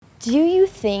Do you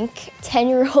think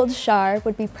 10-year-old Shar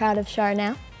would be proud of Shar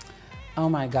now? Oh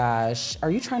my gosh,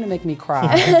 are you trying to make me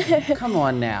cry? Come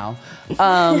on now.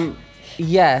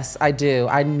 Yes, I do.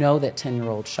 I know that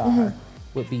 10-year-old Shar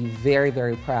would be very,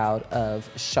 very proud of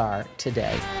Shar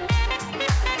today.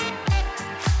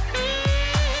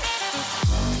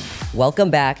 Welcome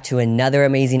back to another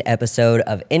amazing episode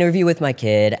of Interview with My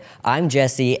Kid. I'm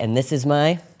Jesse, and this is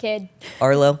my Kid.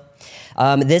 Arlo.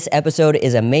 This episode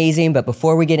is amazing, but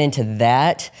before we get into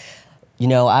that, you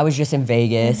know, I was just in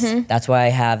Vegas. That's why I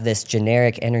have this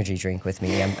generic energy drink with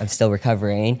me. I'm still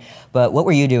recovering. But what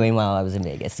were you doing while I was in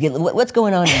Vegas? What's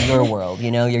going on in your world?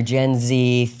 You know, your Gen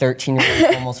Z,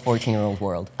 13-year-old, almost 14-year-old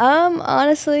world.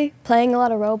 Honestly, playing a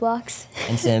lot of Roblox.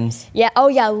 And Sims.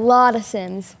 A lot of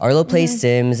Sims. Arlo plays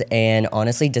Sims and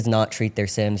honestly does not treat their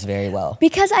Sims very well.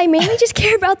 Because I mainly just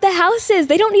care about the houses.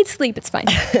 They don't need sleep, it's fine.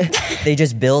 They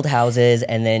just build houses,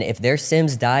 and then if their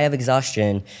Sims die of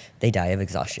exhaustion, they die of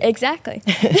exhaustion. Exactly.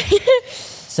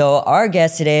 So our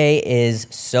guest today is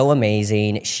so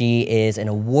amazing. She is an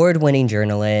award-winning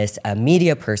journalist, a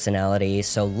media personality.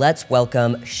 So let's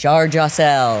welcome Shar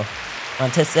Jossell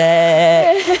onto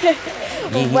set.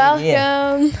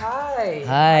 Welcome. Hi.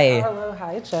 Hi. Hello.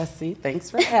 Hi, Jesse. Thanks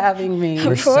for having me.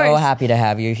 We're so happy to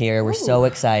have you here. We're so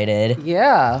excited.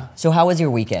 Yeah. So how was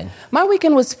your weekend? My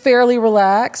weekend was fairly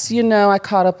relaxed. You know, I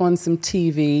caught up on some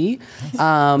TV. What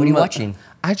are you watching?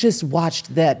 I just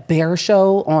watched that bear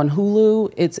show on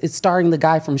Hulu. It's starring the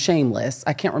guy from Shameless.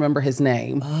 I can't remember his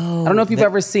name. I don't know if you've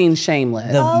ever seen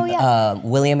Shameless.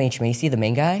 William H. Macy, the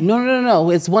main guy? No.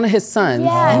 It's one of his sons.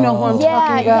 Yeah. You know who I'm talking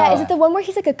about? Yeah. Is it the one where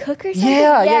he's like a cook or something?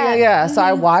 Yeah. So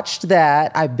I watched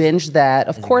that. I binged that.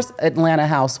 Of course, Atlanta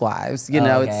Housewives. You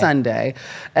know, it's Sunday.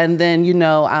 And then,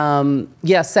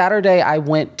 Saturday I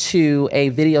went to a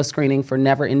video screening for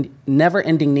Never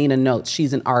Ending Nina Notes.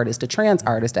 She's an artist, a trans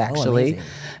artist, actually.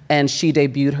 And she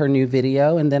debuted her new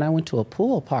video, and then I went to a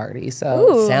pool party.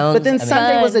 So, but then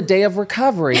Sunday was a day of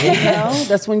recovery. You know,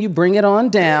 that's when you bring it on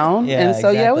down. And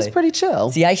so, it was pretty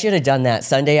chill. See, I should have done that.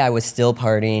 Sunday I was still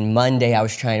partying. Monday I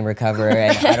was trying to recover,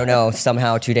 and I don't know.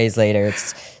 Somehow 2 days later,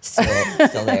 it's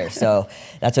still there. So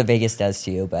that's what Vegas does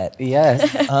to you. But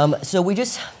yes. So we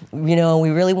just, we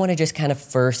really want to just kind of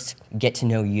first get to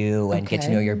know you and get to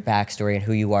know your backstory and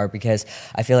who you are, because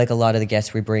I feel like a lot of the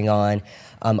guests we bring on,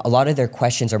 a lot of their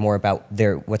questions are more about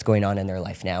what's going on in their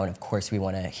life now, and of course we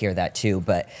want to hear that too.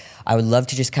 But I would love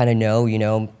to just kind of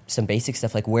know, some basic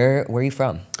stuff, like where are you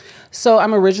from? So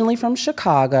I'm originally from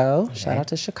Chicago. Okay. Shout out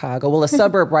to Chicago. Well, a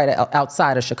suburb right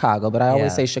outside of Chicago, but I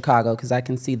always say Chicago because I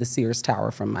can see the Sears Tower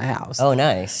from my house. Oh,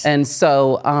 nice. And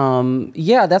so,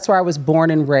 that's where I was born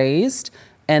and raised.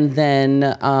 And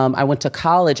then I went to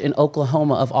college in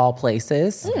Oklahoma, of all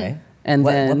places. Okay. And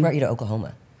what brought you to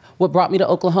Oklahoma? What brought me to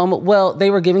Oklahoma? Well,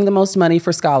 they were giving the most money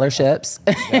for scholarships.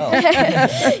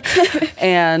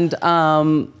 And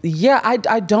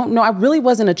I don't know. I really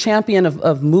wasn't a champion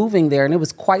of moving there. And it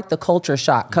was quite the culture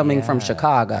shock coming from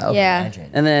Chicago. Yeah.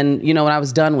 And then, when I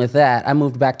was done with that, I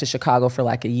moved back to Chicago for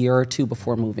like a year or two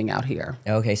before moving out here.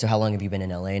 Okay, so how long have you been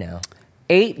in LA now?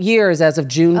 8 years as of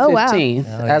June 15th,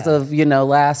 wow. as of,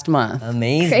 last month.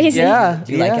 Amazing. Crazy. Yeah.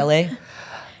 Do you like LA?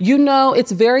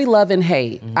 It's very love and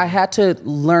hate. I had to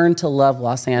learn to love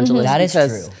Los Angeles. That is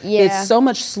because true. it's so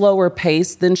much slower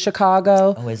paced than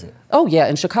Chicago. Oh, is it? Oh, yeah.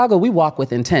 In Chicago, we walk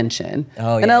with intention.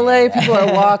 Oh, in LA, people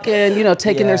are walking,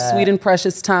 taking their sweet and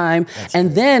precious time.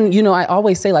 And then, I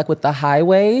always say, like with the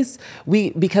highways,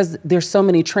 because there's so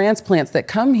many transplants that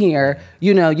come here,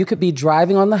 you could be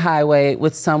driving on the highway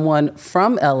with someone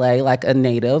from LA, like a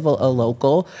native, a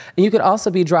local, and you could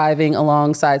also be driving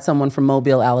alongside someone from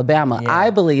Mobile, Alabama. Yeah.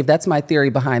 I believe that's my theory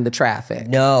behind the traffic.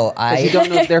 No, you don't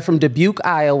know if they're from Dubuque,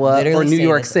 Iowa, or New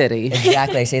York City.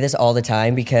 Exactly. I say this all the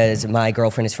time because my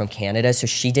girlfriend is from Canada, so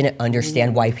she didn't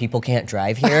understand why people can't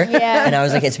drive here. And I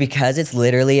was like, it's because it's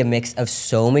literally a mix of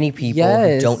so many people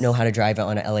who don't know how to drive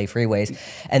on LA freeways.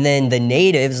 And then the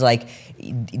natives, like,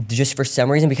 just for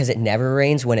some reason, because it never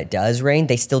rains, when it does rain,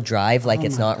 they still drive like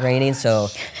it's not raining. So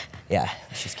yeah,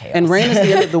 it's just chaos. And rain is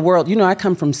the end of the world. I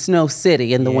come from Snow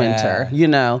City in the winter,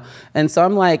 And so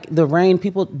I'm like, the rain,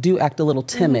 people do act a little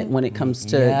timid when it comes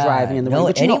to driving in the rain.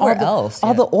 But anywhere else.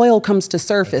 All the oil comes to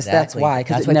surface. Exactly. That's why,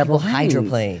 because it never rains.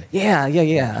 Hydroplane.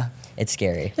 Yeah. It's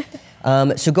scary.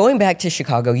 So going back to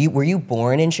Chicago, were you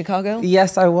born in Chicago?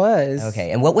 Yes, I was.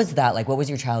 Okay, and what was that like? What was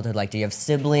your childhood like? Do you have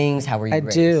siblings? How were you raised?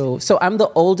 I do. So I'm the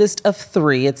oldest of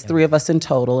three. It's three of us in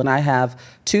total, and I have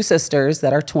two sisters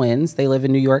that are twins. They live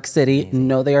in New York City. Amazing.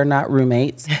 No, they are not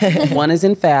roommates. One is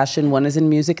in fashion, one is in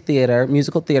musical theater.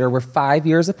 We're 5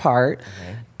 years apart.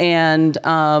 Okay. And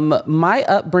my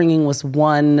upbringing was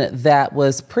one that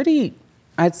was pretty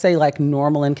I'd say like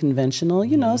normal and conventional,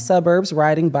 you know, suburbs,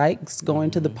 riding bikes,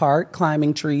 going to the park,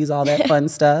 climbing trees, all that fun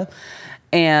stuff.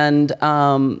 And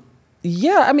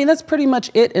yeah, I mean, that's pretty much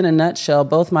it in a nutshell.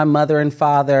 Both my mother and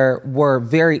father were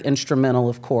very instrumental,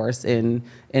 of course, in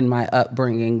my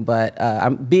upbringing.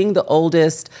 But being the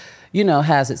oldest, you know,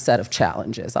 has its set of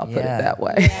challenges. I'll put it that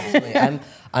way. Yeah.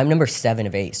 I'm number 7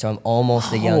 of 8, so I'm almost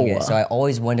the youngest. So I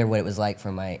always wondered what it was like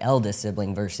for my eldest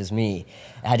sibling versus me.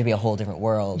 It had to be a whole different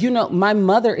world. You know, my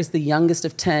mother is the youngest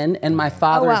of 10, and my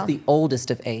father is the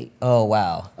oldest of 8. Oh,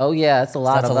 wow. Oh, yeah, it's a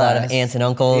lot of us. That's a lot of aunts and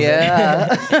uncles.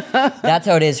 Yeah. That's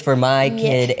how it is for my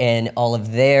kid and all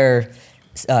of their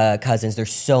cousins.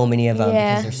 There's so many of them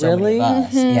because there's so many of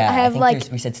us. Yeah, I have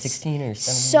we said 16 or 17.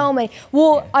 So many.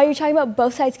 Well, are you talking about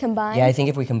both sides combined? Yeah, I think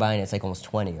if we combine it, it's like almost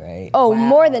 20, right? Oh,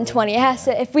 more than 20. It has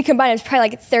to. If we combine it, it's probably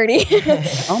like 30.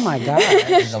 Oh my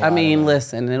gosh. I mean,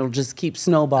 listen, it'll just keep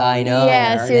snowballing. I know.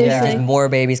 Yeah, seriously. There's more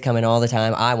babies coming all the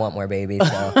time. I want more babies.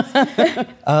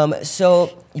 So,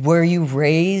 so were you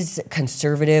raised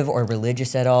conservative or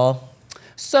religious at all?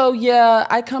 So yeah,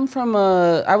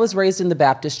 I was raised in the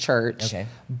Baptist church. Okay.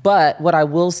 But what I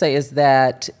will say is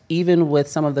that even with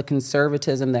some of the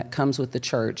conservatism that comes with the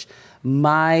church,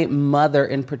 my mother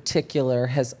in particular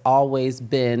has always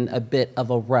been a bit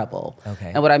of a rebel.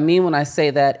 Okay. And what I mean when I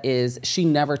say that is she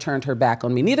never turned her back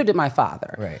on me. Neither did my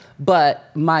father. Right.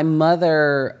 But my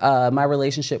mother, my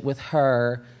relationship with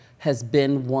her has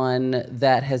been one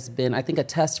that has been, I think, a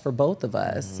test for both of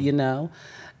us, you know?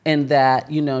 And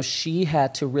that, you know, she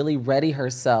had to really ready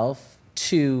herself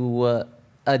to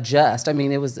adjust. I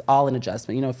mean, it was all an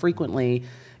adjustment. You know, frequently,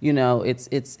 you know, it's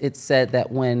said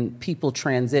that when people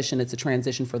transition, it's a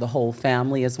transition for the whole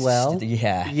family as well.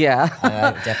 Yeah. Yeah.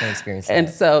 I've definitely experienced that.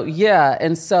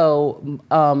 And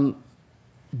so,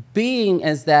 being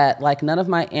as that, like, none of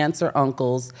my aunts or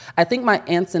uncles, I think my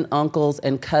aunts and uncles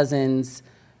and cousins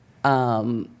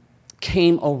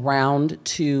came around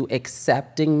to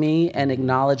accepting me and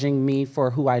acknowledging me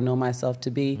for who I know myself to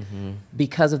be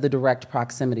because of the direct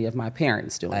proximity of my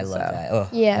parents doing so. I love that. Oh,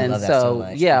 Yeah. I And love that so, so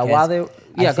much. yeah, because while they,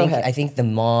 yeah, go ahead. I think the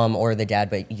mom or the dad,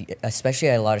 but especially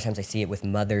a lot of times I see it with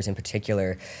mothers in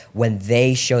particular, when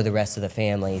they show the rest of the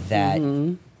family that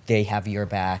they have your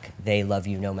back, they love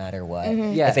you no matter what.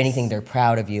 Yes. If anything, they're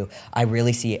proud of you. I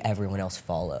really see everyone else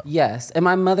follow. Yes, and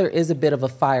my mother is a bit of a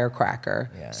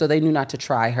firecracker, Yeah. so they knew not to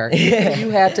try her. If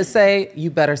you had to say, you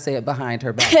better say it behind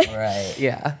her back. Right.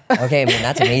 Yeah. Okay, man,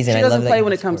 that's amazing. She I love doesn't that play you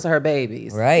when it support. comes to her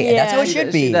babies. Right, and that's how it Yeah.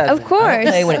 should be. She doesn't. Of course. I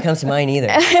don't play when it comes to mine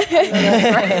either.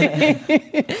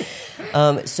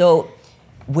 So,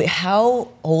 how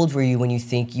old were you when you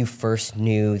think you first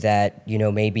knew that, you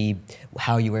know, maybe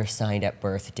how you were assigned at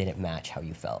birth didn't match how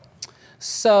you felt?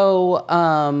 So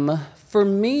for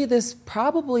me, this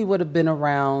probably would have been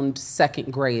around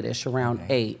second grade-ish, around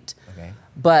 8. Okay.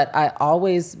 But I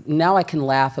always, now I can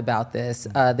laugh about this.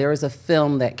 There was a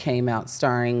film that came out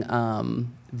starring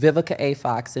Vivica A.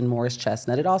 Fox and Morris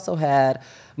Chestnut. It also had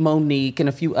Monique and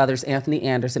a few others, Anthony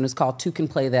Anderson. It was called Two Can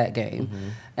Play That Game.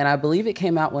 And I believe it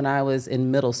came out when I was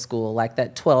in middle school, like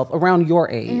that 12, around your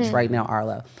age right now,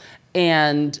 Arlo.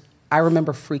 And I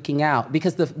remember freaking out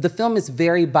because the film is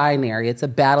very binary. It's a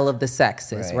battle of the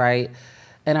sexes, right?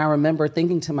 And I remember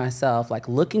thinking to myself, like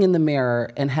looking in the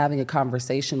mirror and having a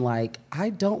conversation like,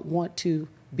 I don't want to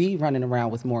be running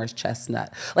around with Morris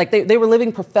Chestnut. Like they were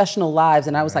living professional lives,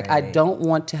 and I was like, I don't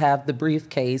want to have the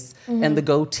briefcase and the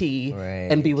goatee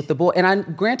and be with the boy.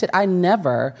 And granted, I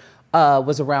never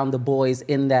was around the boys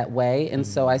in that way. And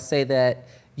so I say that,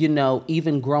 you know,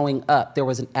 even growing up, there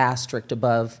was an asterisk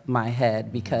above my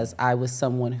head because I was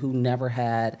someone who never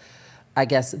had, I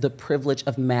guess, the privilege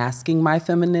of masking my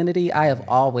femininity. I have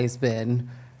always been,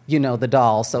 you know, the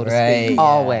doll, so to speak,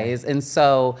 always. And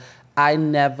so I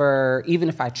never, even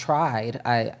if I tried,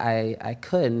 I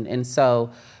couldn't. And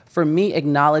so for me,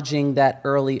 acknowledging that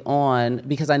early on,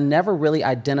 because I never really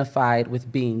identified with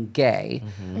being gay,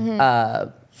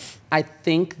 I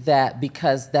think that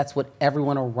because that's what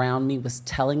everyone around me was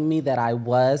telling me that I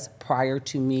was prior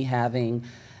to me having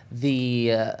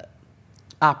the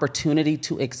opportunity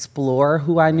to explore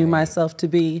who I knew myself to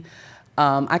be,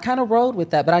 I kind of rode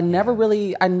with that. But I never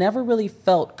really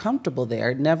felt comfortable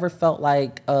there. It never felt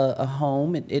like a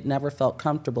home. It never felt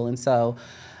comfortable. And so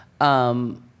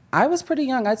I was pretty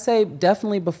young. I'd say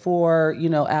definitely before, you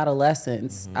know,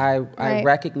 adolescence, I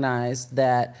recognized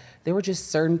that there were just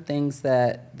certain things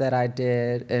that I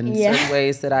did and certain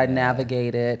ways that I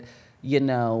navigated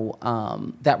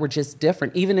that were just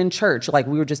different. Even in church, like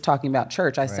we were just talking about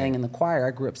church, I sang in the choir.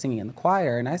 I grew up singing in the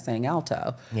choir, and I sang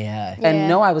alto. Yeah. And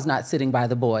no, I was not sitting by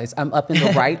the boys. I'm up in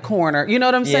the right corner. You know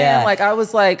what I'm saying? Like I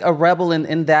was like a rebel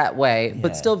in that way,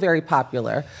 but still very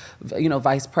popular,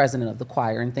 vice president of the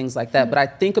choir and things like that. But I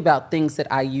think about things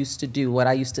that I used to do, what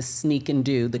I used to sneak and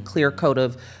do, the clear coat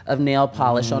of nail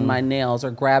polish on my nails,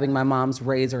 or grabbing my mom's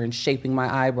razor and shaping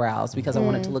my eyebrows because I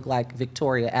wanted to look like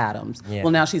Victoria Adams. Yeah.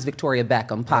 Well, now she's Victoria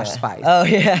Beckham, Posh Spice. Oh,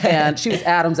 yeah. And she was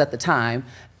Adams at the time.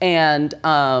 And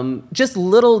just the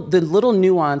little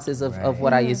nuances of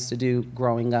what I used to do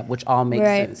growing up, which all make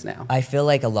sense now. I feel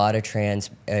like a lot of trans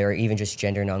or even just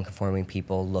gender nonconforming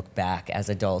people look back as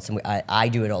adults, and I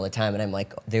do it all the time, and I'm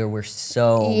like, there were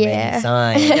so many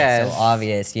signs, so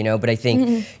obvious, But I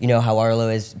think, how Arlo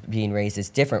is being raised is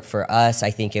different. For us, I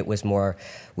think it was more,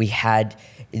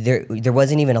 there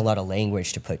wasn't even a lot of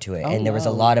language to put to it, and there was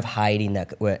a lot of hiding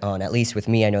that went on. At least with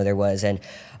me, I know there was, and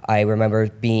I remember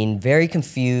being very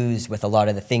confused with a lot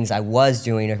of the things I was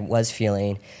doing or was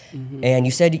feeling. And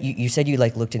you said you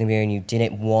like looked in the mirror and you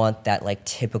didn't want that like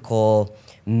typical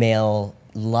male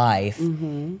life.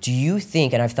 Do you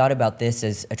think, and I've thought about this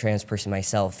as a trans person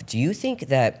myself, do you think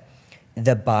that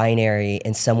the binary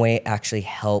in some way actually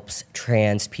helps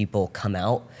trans people come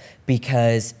out?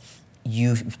 Because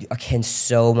you can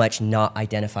so much not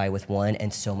identify with one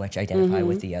and so much identify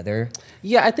with the other.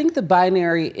 Yeah, I think the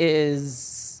binary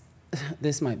is,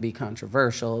 this might be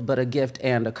controversial, but a gift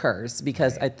and a curse,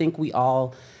 because I think we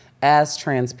all, as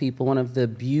trans people, one of the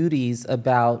beauties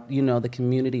about, the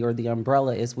community or the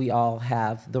umbrella is we all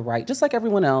have the right, just like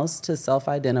everyone else, to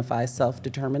self-identify,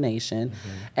 self-determination.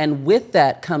 And with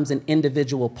that comes an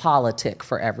individual politic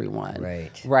for everyone.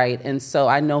 Right. And so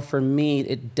I know for me,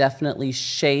 it definitely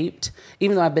shaped,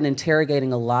 even though I've been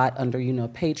interrogating a lot under,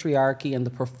 patriarchy and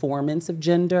the performance of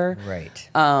gender.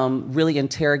 Really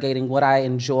interrogating what I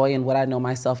enjoy and what I know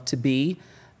myself to be,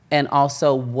 and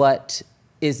also what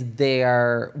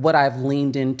I've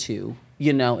leaned into,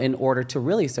 in order to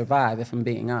really survive, if I'm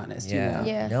being honest.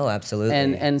 No, absolutely.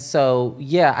 And so,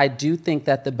 I do think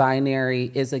that the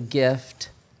binary is a gift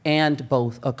and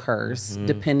both a curse,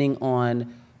 depending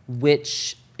on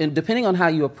depending on how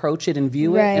you approach it and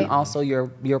view it, and also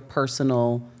your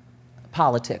personal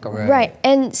politic around it. Right.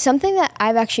 And something that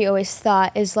I've actually always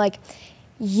thought is like,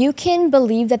 you can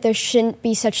believe that there shouldn't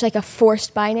be such like a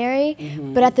forced binary,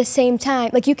 but at the same time,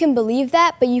 like you can believe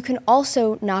that, but you can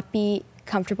also not be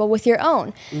comfortable with your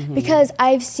own. Because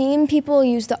I've seen people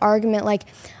use the argument like,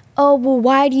 oh, well,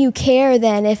 why do you care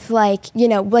then if like,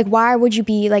 why would you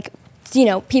be like,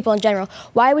 people in general,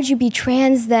 why would you be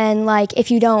trans then, like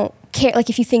if you don't care, like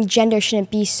if you think gender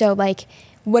shouldn't be so like,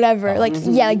 whatever, like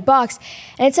box.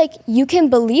 And it's like you can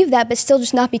believe that but still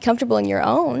just not be comfortable in your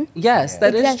own. Yes,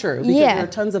 that is true, because there are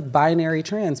tons of binary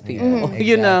trans people,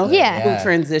 who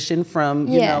transition from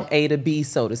A to B,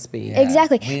 so to speak.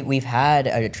 Exactly. We've had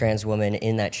a trans woman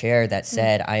in that chair that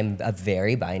said, I'm a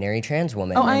very binary trans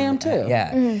woman. I am too.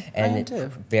 And I am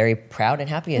too. Very proud and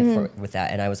happy with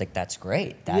that. And I was like, that's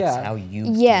great. That's how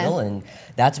you feel. And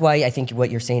that's why I think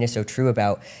what you're saying is so true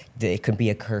about it could be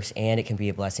a curse and it can be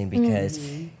a blessing, because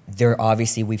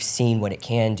we've seen what it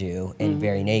can do in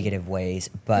very negative ways,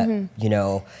 but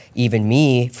even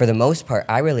me, for the most part,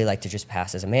 I really like to just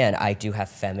pass as a man. I do have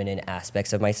feminine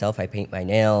aspects of myself. I paint my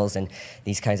nails and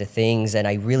these kinds of things, and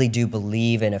I really do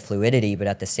believe in a fluidity, but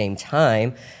at the same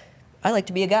time, I like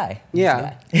to be a guy.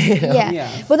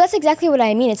 Well, that's exactly what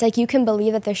I mean. It's like you can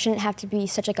believe that there shouldn't have to be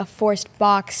such like a forced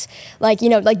box, like,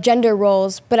 like gender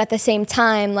roles, but at the same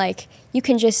time, like you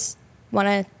can just want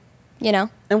to,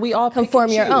 and we all conform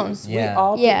your own.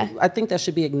 I think that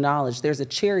should be acknowledged. There's a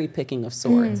cherry picking of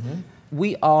sorts.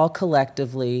 We all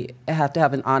collectively have to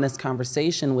have an honest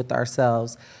conversation with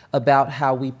ourselves about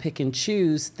how we pick and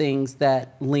choose things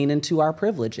that lean into our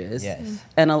privileges.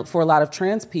 And for a lot of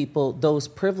trans people, those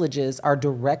privileges are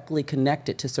directly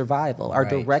connected to survival, are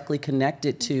directly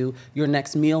connected to your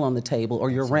next meal on the table or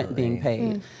your rent being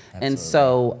paid. And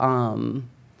so,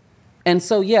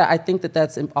 I think that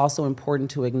that's also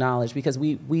important to acknowledge, because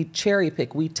we cherry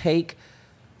pick, we take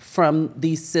from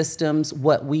these systems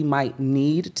what we might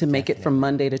need to make it from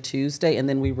Monday to Tuesday, and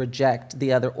then we reject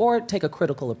the other or take a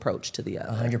critical approach to the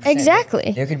other. 100%.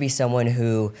 Exactly. There could be someone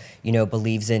who,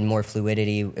 believes in more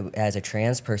fluidity as a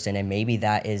trans person, and maybe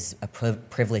that is a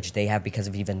privilege they have because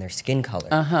of even their skin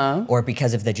color. Or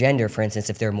because of the gender, for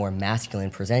instance, if they're more masculine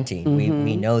presenting.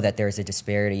 We know that there's a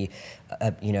disparity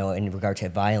in regard to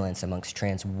violence amongst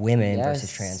trans women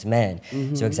versus trans men.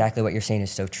 So exactly what you're saying is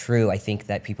so true. I think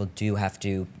that people do have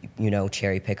to,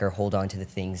 cherry pick or hold on to the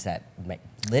things that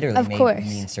literally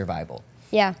mean survival.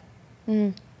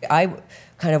 I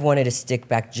kind of wanted to stick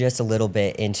back just a little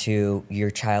bit into your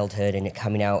childhood and it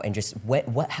coming out, and just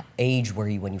what age were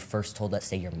you when you first told, let's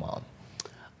say, your mom?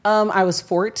 I was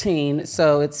 14,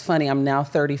 so it's funny, I'm now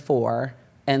 34.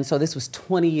 And so this was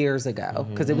 20 years ago,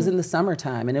 because it was in the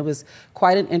summertime, and it was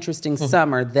quite an interesting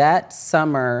summer. That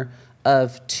summer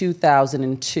of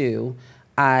 2002,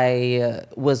 I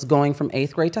was going from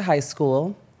 8th grade to high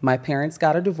school. My parents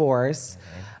got a divorce.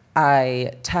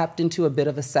 I tapped into a bit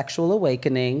of a sexual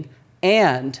awakening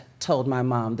and told my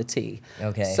mom the tea.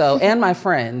 Okay. So, and my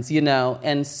friends,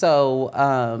 and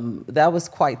so that was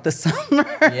quite the summer.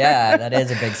 Yeah, that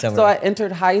is a big summer. So I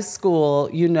entered high school,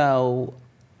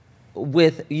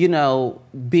 with,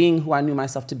 being who I knew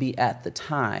myself to be at the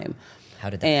time. How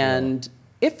did that feel?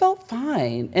 It felt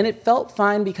fine. And it felt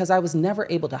fine because I was never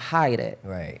able to hide it.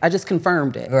 Right. I just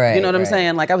confirmed it. Right, you know what I'm right.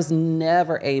 saying? Like, I was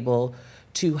never able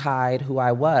to hide who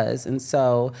I was. And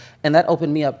that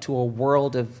opened me up to a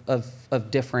world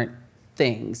of different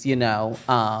things,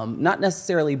 not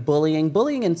necessarily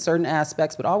bullying in certain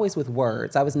aspects, but always with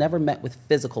words. I was never met with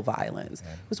physical violence.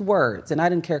 It was words, and I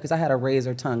didn't care because I had a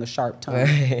razor tongue, a sharp tongue.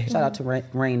 Right. Shout out to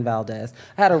Rain Valdez.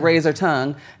 I had a razor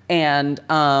tongue, and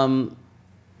I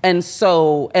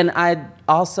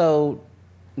also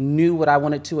knew what I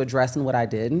wanted to address and what I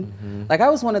didn't. Like, I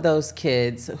was one of those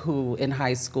kids who in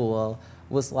high school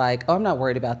was like, oh, I'm not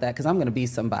worried about that because I'm going to be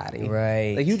somebody.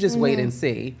 Right. Like, you just wait and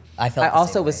see. I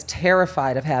also was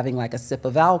terrified of having like a sip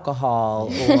of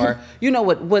alcohol or,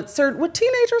 what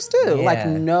teenagers do. Yeah. Like,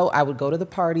 no, I would go to the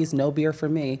parties, no beer for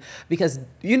me, because,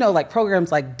 like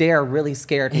programs like DARE really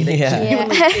scared me. They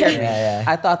genuinely scared me. Yeah.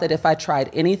 I thought that if I tried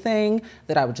anything,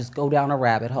 that I would just go down a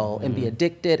rabbit hole and be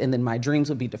addicted, and then my dreams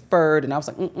would be deferred. And I was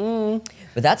like,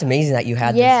 But that's amazing that you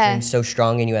had this dream so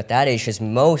strong in you at that age, because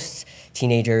most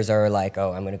teenagers are like,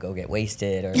 oh, I'm going to go get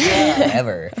wasted or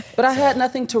whatever. But I had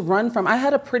nothing to run from. I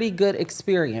had a pretty good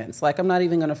experience. Like, I'm not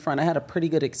even going to front. I had a pretty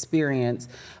good experience,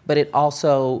 but it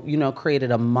also,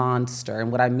 created a monster. And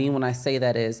what I mean when I say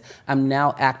that is I'm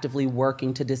now actively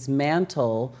working to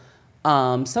dismantle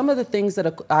some of the things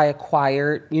that I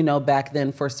acquired, back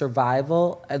then for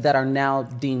survival that are now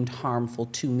deemed harmful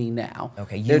to me now.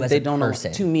 Okay, they don't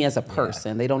person. To me as a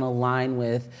person. They don't align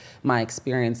with my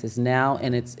experiences now,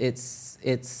 and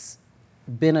it's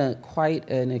been quite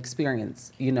an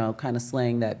experience, kind of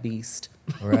slaying that beast.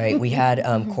 Right. We had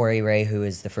Corey Ray, who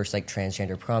is the first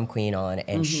transgender prom queen, on,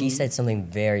 and she said something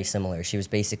very similar. She was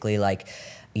basically like,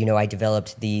 I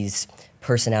developed these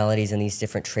personalities and these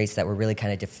different traits that were really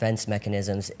kind of defense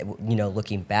mechanisms,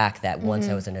 looking back, that once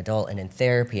I was an adult and in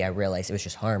therapy, I realized it was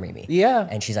just harming me. Yeah.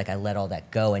 And she's like, I let all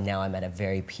that go, and now I'm at a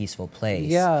very peaceful place.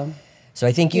 Yeah. So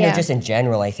I think, just in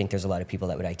general, I think there's a lot of people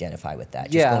that would identify with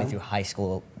that. Just going through high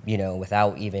school,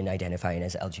 without even identifying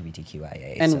as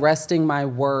LGBTQIA. And resting my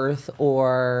worth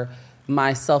or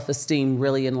my self-esteem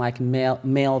really in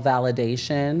male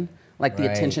validation. Like the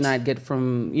attention I'd get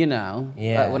from,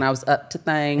 when I was up to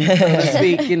things, so to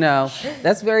speak,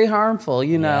 that's very harmful,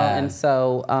 And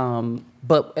so,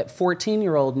 but at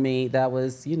 14-year-old me, that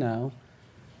was,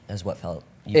 That's what felt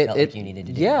like you needed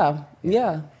to do.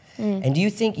 Yeah. And do you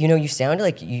think, you sounded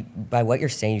like, by what you're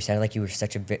saying, you sounded like you were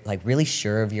such really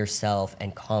sure of yourself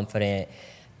and confident.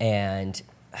 And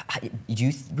do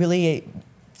you really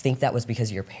think that was because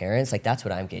of your parents? Like, that's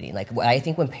what I'm getting. Like, I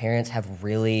think when parents have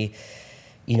really,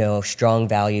 strong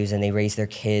values and they raise their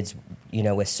kids,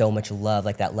 with so much love,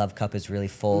 like that love cup is really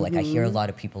full. Like, I hear a lot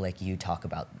of people like you talk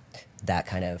about that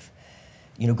kind of,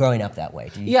 growing up that way.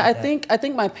 I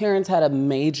think my parents had a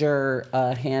major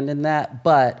hand in that,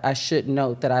 but I should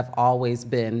note that I've always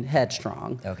been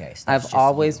headstrong. Okay. So I've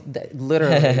always,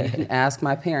 literally, you can ask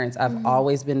my parents, I've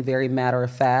always been very matter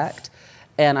of fact.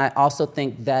 And I also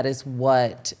think that's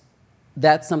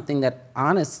something that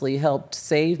honestly helped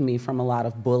save me from a lot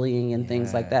of bullying and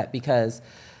things like that, because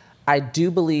I do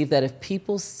believe that if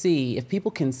people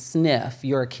can sniff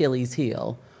your Achilles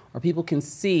heel, or people can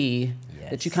see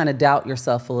that you kind of doubt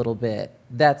yourself a little bit,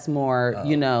 that's more,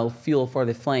 fuel for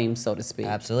the flame, so to speak.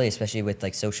 Absolutely, especially with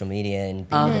social media and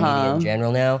being in media in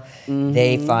general now.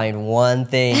 They find one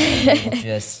thing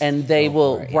and they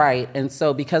will just right. And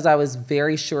so because I was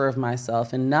very sure of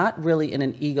myself, and not really in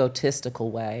an egotistical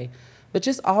way, but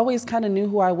just always kind of knew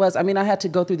who I was. I mean, I had to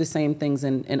go through the same things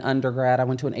in undergrad. I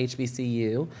went to an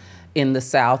HBCU in the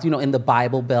South, in the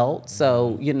Bible Belt.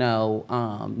 So,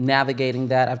 navigating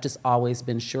that, I've just always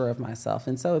been sure of myself.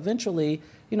 And so eventually,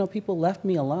 people left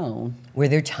me alone. Were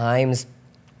there times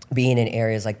being in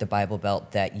areas like the Bible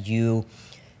Belt that you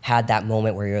had that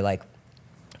moment where you're like,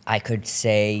 I could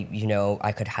say,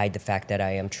 I could hide the fact that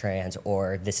I am trans,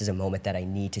 or this is a moment that I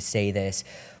need to say this,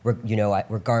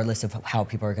 regardless of how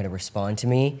people are going to respond to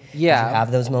me. Yeah. Did you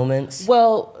have those moments?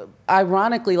 Well,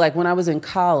 ironically, like when I was in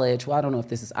college, well, I don't know if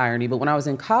this is irony, but when I was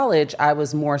in college, I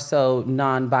was more so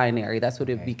non-binary. That's what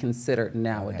it would be considered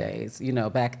nowadays.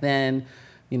 Back then,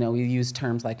 we used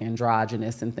terms like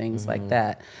androgynous and things like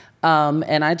that.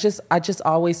 And I just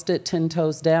always stood 10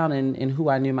 toes down in who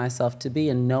I knew myself to be,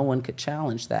 and no one could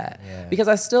challenge that. Yeah. Because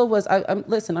I still was,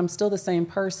 I'm still the same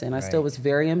person. I still was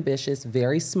very ambitious,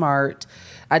 very smart.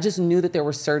 I just knew that there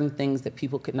were certain things that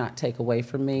people could not take away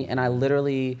from me, and I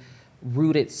literally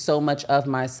rooted so much of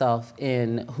myself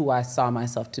in who I saw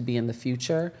myself to be in the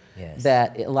future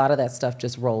that a lot of that stuff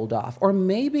just rolled off. Or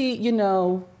maybe,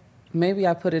 maybe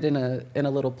I put it in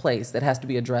a little place that has to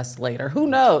be addressed later. Who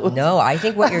knows? No, I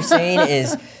think what you're saying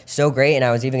is so great. And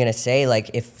I was even going to say,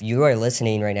 like, if you are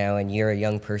listening right now and you're a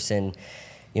young person,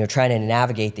 trying to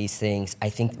navigate these things, I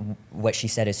think what she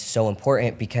said is so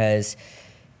important, because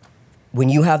when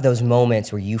you have those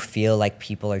moments where you feel like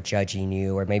people are judging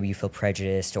you, or maybe you feel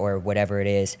prejudiced or whatever it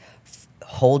is,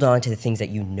 hold on to the things that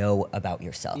you know about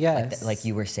yourself. Yes. Like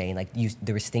you were saying,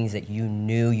 there was things that you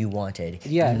knew you wanted.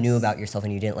 Yes. You knew about yourself,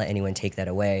 and you didn't let anyone take that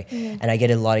away. And I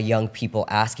get a lot of young people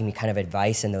asking me kind of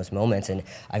advice in those moments, and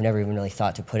I've never even really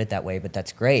thought to put it that way, but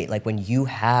that's great. Like when you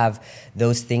have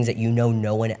those things that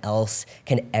no one else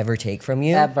can ever take from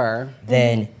you. Ever.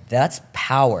 Then that's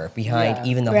power behind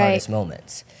even the hardest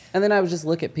moments. And then I would just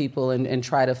look at people and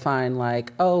try to find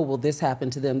like, oh, well, this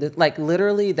happened to them. Like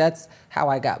literally, that's how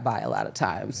I got by a lot of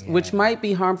times, which might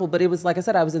be harmful, but it was, like I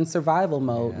said, I was in survival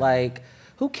mode. Like,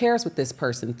 who cares what this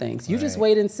person thinks? You just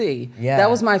wait and see. Yeah. That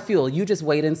was my fuel. You just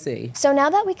wait and see. So now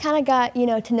that we kind of got,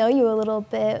 to know you a little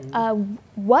bit,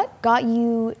 what got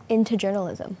you into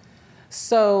journalism?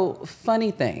 So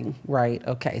funny thing, right?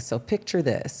 Okay, so picture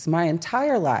this. My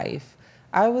entire life,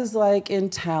 I was like in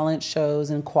talent shows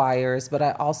and choirs, but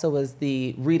I also was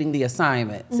reading the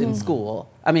assignments in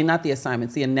school. I mean, not the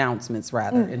assignments, the announcements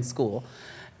rather in school.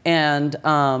 And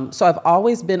so I've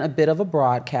always been a bit of a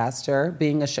broadcaster.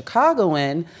 Being a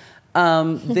Chicagoan,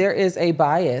 there is a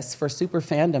bias for super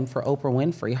fandom for Oprah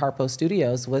Winfrey. Harpo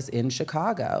Studios was in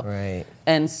Chicago. Right.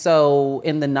 And so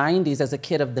in the 90s, as a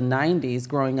kid of the 90s,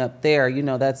 growing up there,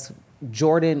 that's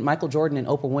Michael Jordan and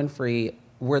Oprah Winfrey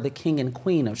were the king and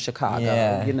queen of Chicago,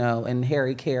 and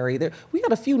Harry Carey. We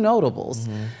had a few notables.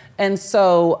 And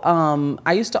so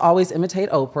I used to always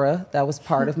imitate Oprah. That was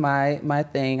part of my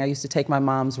thing. I used to take my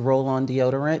mom's roll-on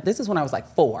deodorant. This is when I was like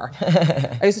 4.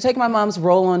 I used to take my mom's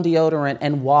roll-on deodorant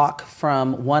and walk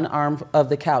from one arm of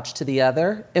the couch to the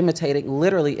other,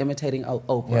 literally imitating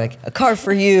Oprah. You're like, a car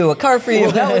for you, a car for you.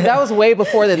 Well, that was way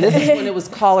before then. This is when it was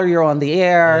caller, you're on the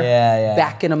air.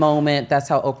 Back in a moment. That's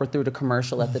how Oprah threw the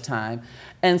commercial at the time.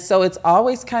 And so it's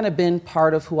always kind of been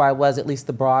part of who I was, at least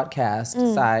the broadcast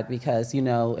side, because, in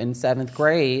 7th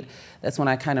grade, that's when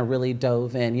I kind of really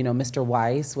dove in. Mr.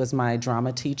 Weiss was my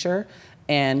drama teacher,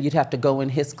 and you'd have to go in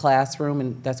his classroom,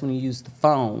 and that's when you use the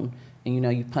phone. And,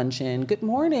 you punch in, good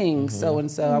morning,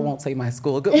 so-and-so. I won't say my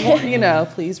school. Good morning,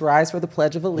 please rise for the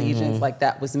Pledge of Allegiance. Like,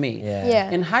 that was me.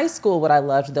 In high school, what I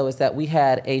loved, though, is that we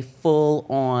had a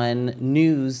full-on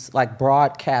news, like,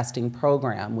 broadcasting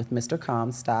program with Mr.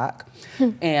 Comstock.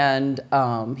 And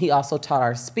he also taught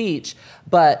our speech.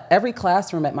 But every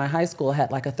classroom at my high school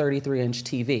had, like, a 33-inch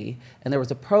TV. And there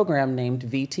was a program named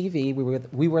VTV.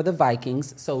 We were the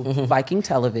Vikings, so Viking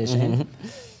television.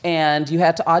 And you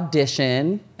had to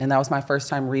audition, and that was my first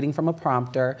time reading from a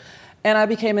prompter. And I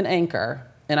became an anchor.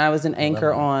 And I was an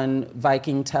anchor on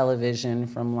Viking television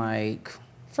from I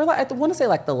want to say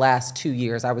like the last 2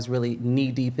 years. I was really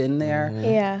knee-deep in there.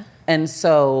 Yeah. And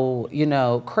so,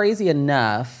 crazy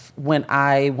enough, when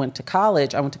I went to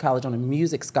college on a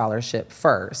music scholarship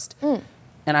first.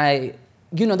 And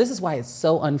this is why it's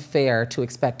so unfair to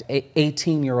expect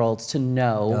 18-year-olds to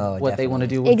know what they want to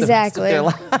do with the rest of their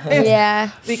lives.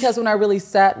 Yeah. Because when I really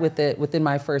sat with it within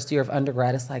my first year of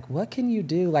undergrad, it's like, what can you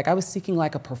do? Like, I was seeking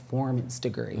like a performance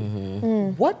degree.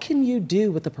 What can you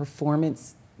do with a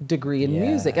performance degree in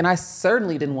music? And I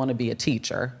certainly didn't want to be a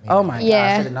teacher. Oh my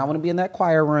gosh, I did not want to be in that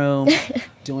choir room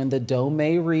doing the do,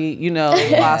 me, re,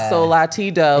 la, sol, la,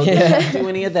 ti, do. Didn't do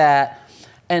any of that.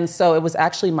 And so it was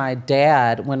actually my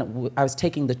dad, when I was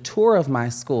taking the tour of my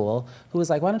school, who was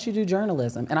like, why don't you do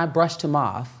journalism? And I brushed him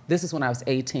off. This is when I was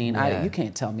 18. You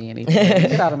can't tell me anything.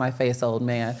 Get out of my face, old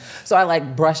man. So I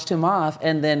brushed him off.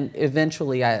 And then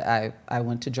eventually I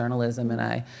went to journalism,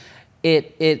 and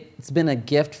it's been a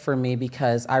gift for me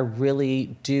because I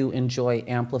really do enjoy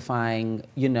amplifying,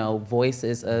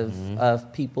 voices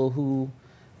of people who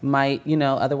might,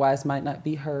 otherwise might not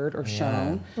be heard or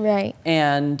shown. Right.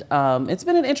 And it's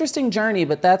been an interesting journey,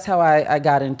 but that's how I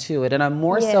got into it. And I'm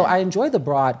more so, I enjoy the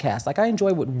broadcast. Like, I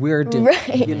enjoy what we're doing,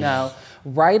 Right.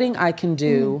 Writing I can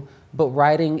do, but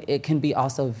writing, it can be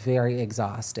also very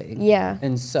exhausting. Yeah.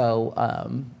 And so,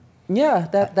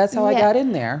 that's how I got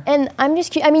in there. And I'm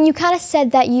just curious, I mean, you kind of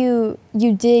said that you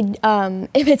did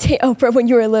imitate Oprah when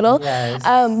you were little. Yes.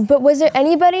 But was there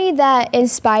anybody that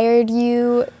inspired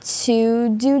you to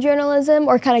do journalism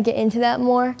or kind of get into that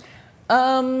more?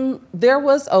 There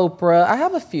was Oprah. I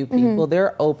have a few people.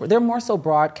 They're more so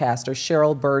broadcasters.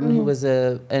 Cheryl Burden, who was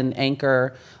an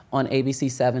anchor on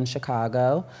ABC7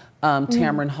 Chicago.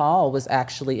 Tamron Hall was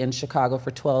actually in Chicago for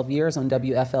 12 years on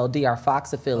WFLD, our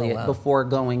Fox affiliate, before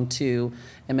going to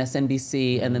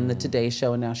MSNBC and then the Today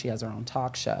Show, and now she has her own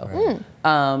talk show.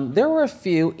 There were a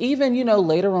few, even,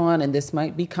 later on, and this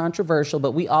might be controversial,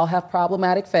 but we all have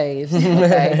problematic faves,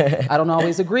 okay? I don't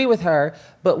always agree with her,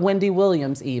 but Wendy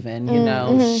Williams even,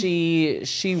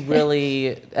 she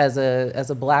really, as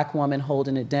a Black woman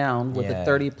holding it down with a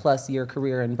 30-plus year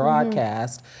career in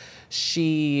broadcast,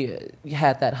 she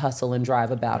had that hustle and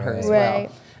drive about her as well.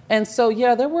 And so,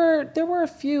 there were a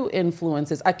few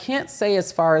influences. I can't say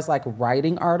as far as like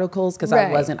writing articles, because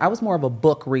I was more of a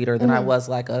book reader than I was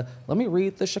like let me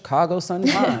read the Chicago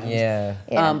Sun-Times.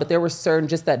 But there were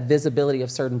just that visibility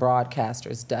of certain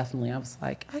broadcasters, definitely. I was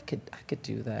like, I could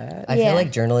do that. I feel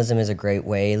like journalism is a great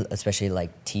way, especially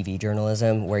like TV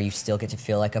journalism, where you still get to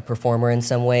feel like a performer in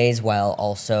some ways while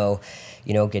also,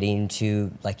 getting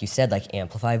to, like you said, like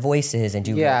amplify voices and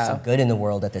do some good in the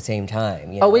world at the same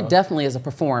time. Oh, it definitely is a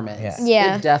performance.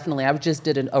 Yeah. It definitely. I just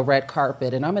did a red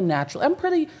carpet, and I'm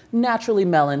pretty naturally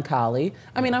melancholy.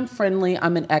 I mean, I'm friendly,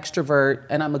 I'm an extrovert,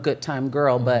 and I'm a good time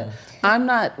girl, but I'm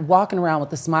not walking around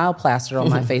with a smile plastered on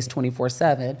my face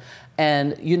 24/7.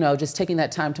 And, just taking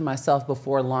that time to myself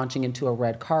before launching into a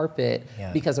red carpet,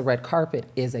 because a red carpet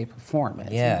is a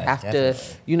performance. Yeah, you have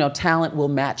to, talent will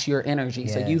match your energy.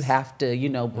 So you have to,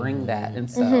 bring that. And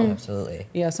so, absolutely.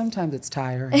 Yeah, sometimes it's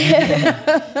tiring.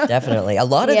 Definitely. A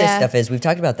lot of this stuff is, we've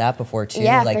talked about that before too.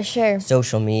 Yeah, like for sure.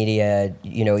 Social media,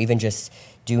 even just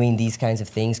doing these kinds of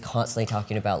things, constantly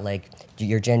talking about like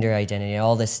your gender identity and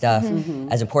all this stuff.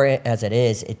 As important as it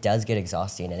is, it does get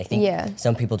exhausting. And I think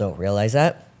some people don't realize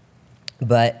that.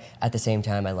 But at the same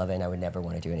time, I love it, and I would never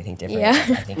want to do anything different. Yeah.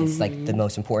 I think it's like the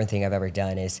most important thing I've ever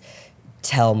done is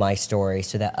tell my story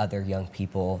so that other young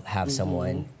people have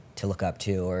someone to look up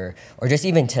to, or just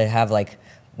even to have like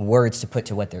words to put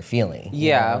to what they're feeling.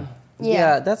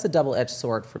 Yeah, that's a double-edged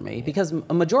sword for me, because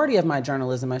a majority of my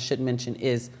journalism, I should mention,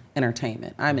 is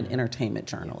entertainment. I'm an entertainment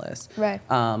journalist. Right.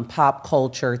 Pop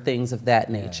culture, things of that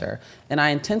nature. And I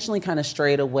intentionally kind of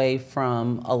strayed away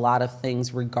from a lot of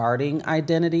things regarding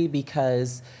identity,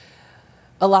 because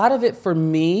a lot of it for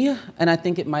me, and I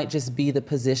think it might just be the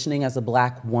positioning as a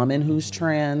Black woman who's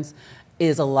trans,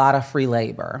 is a lot of free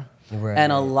labor.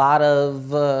 And a lot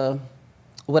of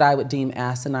what I would deem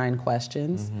asinine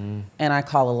questions. And I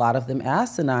call a lot of them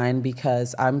asinine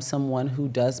because I'm someone who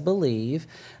does believe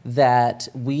that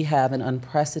we have an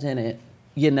unprecedented,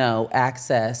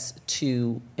 access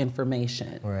to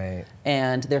information. Right.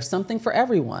 And there's something for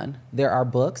everyone. There are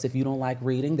books. If you don't like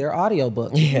reading, there are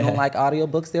audiobooks. If you don't like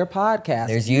audiobooks, there are podcasts.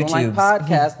 There's if you YouTubes. don't like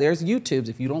podcasts, there's YouTubes.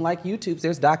 If you don't like YouTubes,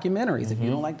 there's documentaries. If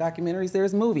you don't like documentaries,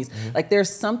 there's movies. Like,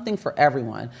 there's something for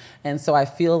everyone. And so I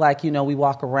feel like, we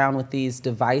walk around with these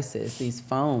devices, these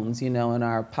phones, in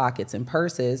our pockets and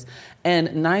purses.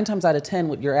 And 9 times out of 10,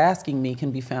 what you're asking me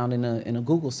can be found in a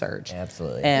Google search.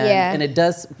 Absolutely. And it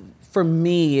does, for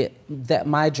me, that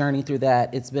my journey through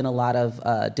that, it's been a lot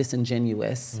of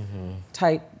disingenuous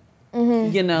type, I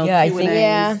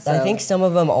Q&As. I think some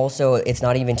of them also, it's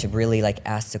not even to really like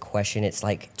ask the question, it's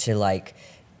like to like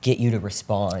get you to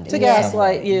respond. To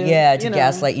gaslight you. Yeah, to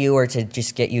gaslight you, or to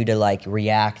just get you to like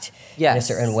react in a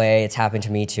certain way. It's happened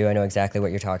to me too. I know exactly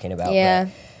what you're talking about. Yeah.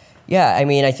 But yeah, I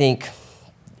mean, I think,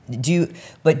 do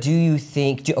you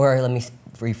think, or let me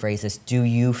rephrase this, do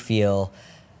you feel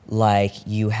like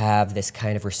you have this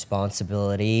kind of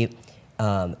responsibility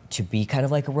to be kind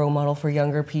of like a role model for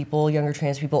younger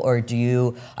trans people, or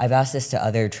I've asked this to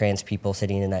other trans people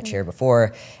sitting in that chair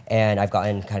before, and I've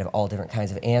gotten kind of all different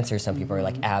kinds of answers. Some people are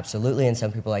like, absolutely, and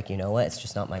some people are like, you know what, it's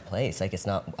just not my place. Like, that's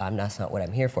not what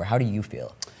I'm here for. How do you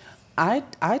feel?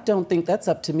 I don't think that's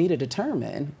up to me to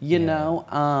determine. You know,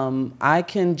 I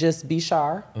can just be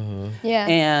Shar. Yeah.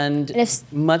 And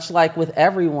much like with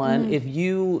everyone, if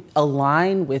you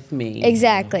align with me,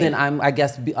 then I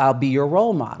guess I'll be your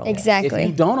role model. Exactly. If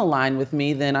you don't align with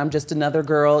me, then I'm just another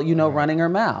girl, running her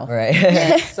mouth. Right.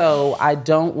 And so I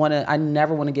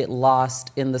never want to get lost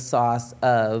in the sauce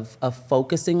of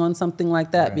focusing on something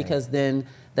like that, because then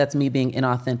that's me being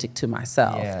inauthentic to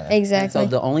myself. Yeah. Exactly. And so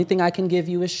the only thing I can give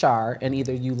you is Shar, and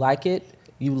either you like it,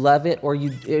 you love it, or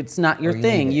it's not your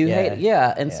thing. You hate it.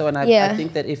 Yeah. And so I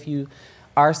think that if you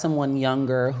are someone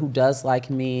younger who does like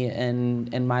me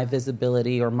and my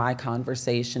visibility or my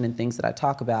conversation and things that I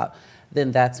talk about,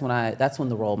 then that's when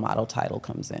the role model title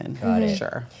comes in. Got it.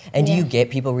 Sure. And do you get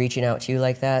people reaching out to you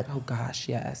like that? Oh gosh,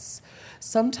 yes.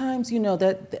 Sometimes,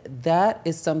 that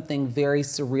is something very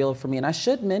surreal for me. And I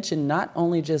should mention not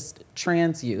only just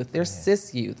trans youth, there's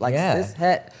cis youth, like cis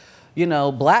het,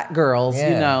 black girls,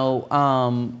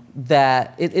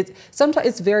 that it's sometimes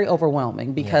it's very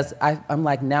overwhelming, because I'm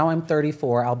like, now I'm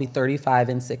 34, I'll be 35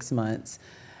 in 6 months.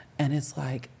 And it's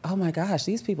like, oh my gosh,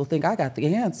 these people think I got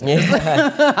the answers.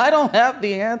 Yeah. I don't have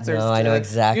the answers. No, I know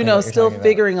exactly. What you're still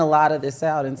figuring a lot of this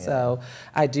out. And so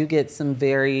I do get some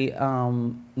very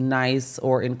nice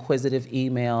or inquisitive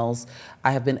emails.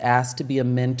 I have been asked to be a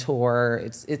mentor.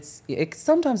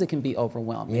 Sometimes it can be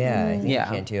overwhelming. Yeah, I think you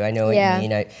can too. I know what you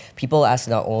mean. People ask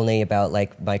not only about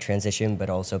like my transition, but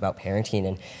also about parenting.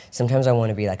 And sometimes I want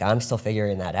to be like, I'm still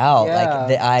figuring that out. Yeah.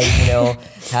 Like I,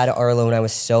 had Arlo when I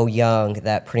was so young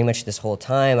that pretty much this whole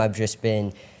time I've just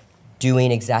been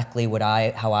doing exactly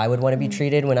how I would want to be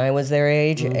treated when I was their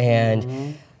age.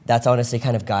 And that's honestly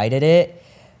kind of guided it.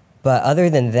 But other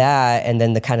than that, and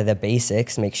then the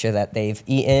basics, make sure that they've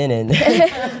eaten and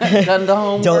done the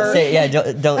homework.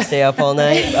 Don't stay up all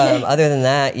night. Other than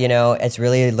that, it's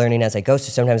really learning as I go. So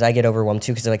sometimes I get overwhelmed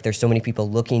too, because there's so many people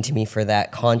looking to me for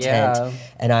that content,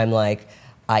 and I'm like,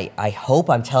 I hope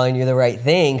I'm telling you the right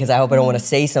thing, because I hope I don't want to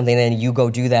say something and then you go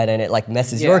do that and it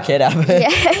messes your kid up.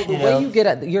 The way you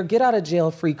get your get out of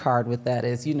jail free card with that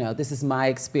is, this is my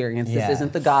experience. This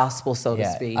isn't the gospel, so to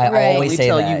speak. I always say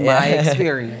tell that. you my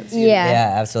experience.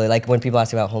 Yeah, absolutely. Like when people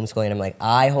ask about homeschooling, I'm like,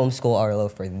 I homeschool Arlo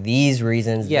for these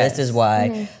reasons. This is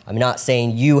why. I'm not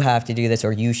saying you have to do this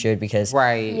or you should, because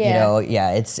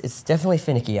it's definitely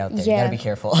finicky out there. You gotta be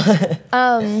careful.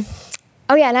 And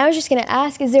I was just gonna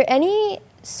ask, is there any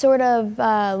sort of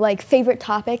favorite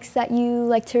topics that you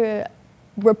like to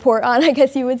report on, I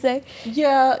guess you would say?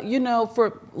 Yeah,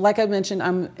 for like I mentioned,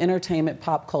 I'm entertainment,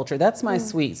 pop culture. That's my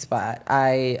sweet spot.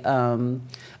 I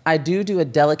do a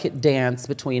delicate dance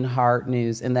between hard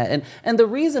news and that. And the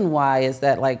reason why is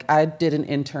that I did an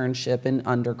internship in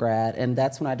undergrad, and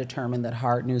that's when I determined that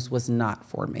hard news was not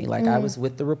for me. I was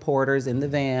with the reporters in the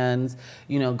vans,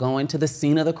 going to the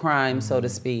scene of the crime, so to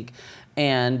speak.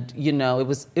 And, it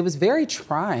was very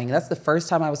trying. That's the first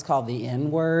time I was called the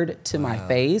N-word to my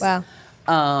face. Wow.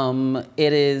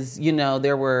 It is,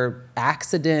 there were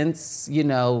accidents,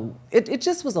 it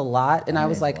just was a lot. And I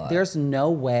was like, there's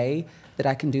no way that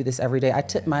I can do this every day. I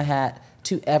tip my hat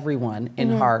to everyone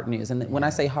in hard news. And when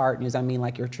I say hard news, I mean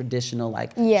your traditional,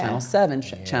 Channel 7,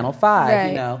 Channel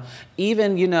 5,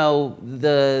 even,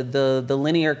 the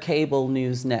linear cable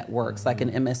news networks, like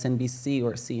an MSNBC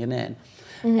or CNN.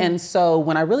 And so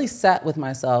when I really sat with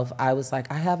myself, I was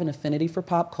like, I have an affinity for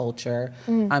pop culture.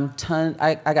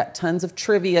 I got tons of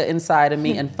trivia inside of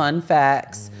me and fun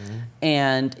facts.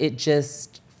 And it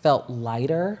just felt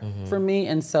lighter for me.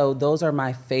 And so those are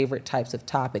my favorite types of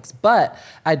topics. But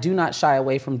I do not shy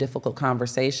away from difficult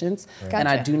conversations. Right. And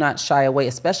I do not shy away,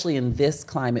 especially in this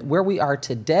climate. Where we are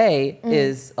today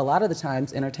is a lot of the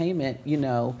times entertainment,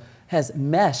 has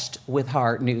meshed with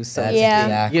hard news. So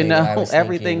exactly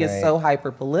everything is so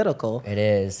hyper political. It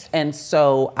is. And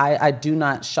so I do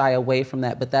not shy away from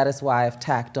that, but that is why I've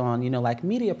tacked on,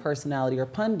 media personality or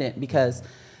pundit, because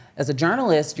as a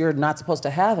journalist, you're not supposed to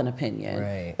have an opinion.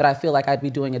 Right. But I feel like I'd be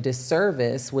doing a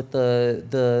disservice with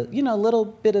the little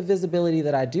bit of visibility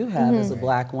that I do have as a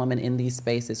Black woman in these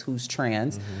spaces who's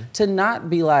trans, to not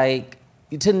be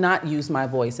to not use my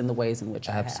voice in the ways in which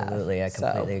I have. Absolutely, I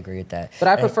completely agree with that. But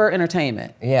I prefer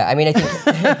entertainment. Yeah, I mean, I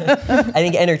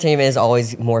think entertainment is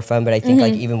always more fun, but I think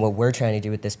even what we're trying to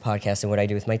do with this podcast and what I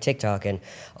do with my TikTok and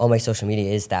all my social media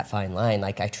is that fine line.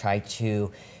 I try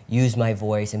to use my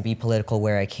voice and be political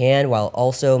where I can, while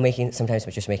also sometimes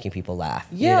just making people laugh.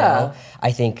 Yeah.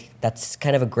 I think that's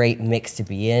kind of a great mix to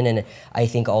be in, and I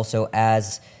think also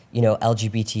as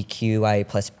LGBTQI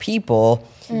plus people,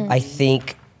 I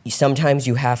think sometimes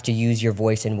you have to use your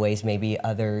voice in ways maybe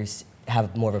others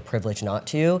have more of a privilege not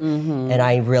to. And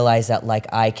I realize that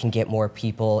like I can get more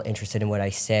people interested in what I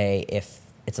say if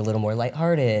it's a little more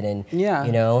lighthearted and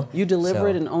you know. You deliver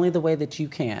it in only the way that you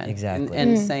can. Exactly.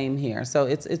 And same here. So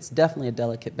it's definitely a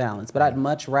delicate balance. But I'd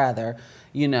much rather,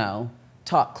 you know,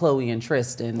 talk Chloe and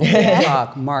Tristan,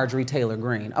 talk Marjorie Taylor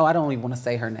Greene. Oh, I don't even want to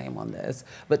say her name on this,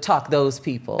 but talk those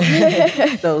people.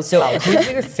 So who's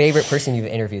your favorite person you've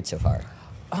interviewed so far?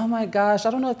 Oh my gosh,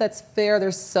 I don't know if that's fair.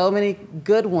 There's so many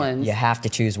good ones. You have to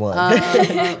choose one.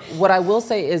 What I will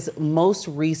say is most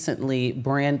recently,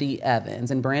 Brandy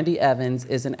Evans. And Brandy Evans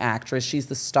is an actress. She's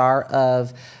the star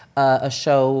of a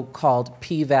show called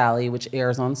P-Valley, which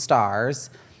airs on Stars.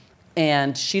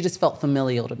 And she just felt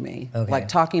familial to me. Okay. Like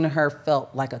talking to her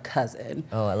felt like a cousin.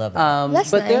 Oh, I love that.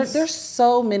 That's but nice. there's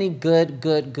so many good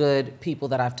people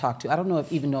that I've talked to. I don't know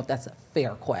even know if that's a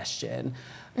fair question.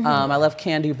 I love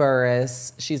Candy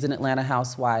Burris. She's an Atlanta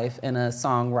housewife and a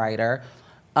songwriter.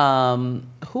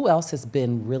 Who else has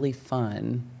been really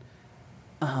fun?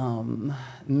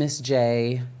 Miss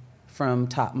J from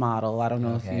Top Model. I don't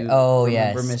know if you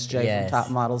remember Miss J from Top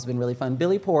Model. Has been really fun.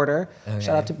 Billy Porter.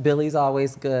 Shout out to Billy's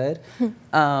always good.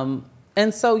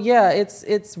 And so,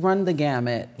 it's run the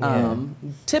gamut.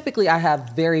 Typically, I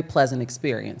have very pleasant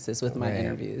experiences with my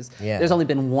interviews. There's only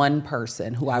been one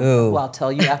person who I'll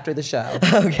tell you after the show.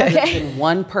 There's been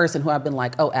one person who I've been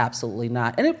like, oh, absolutely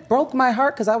not. And it broke my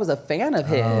heart because I was a fan of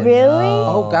his. Really?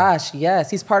 Oh, gosh,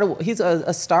 yes. He's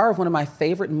a star of one of my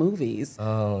favorite movies.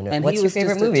 Oh, no. And What's your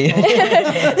favorite movie? Well,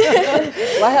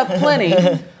 I have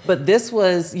plenty, but this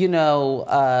was,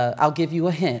 I'll give you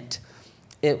a hint.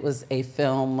 It was a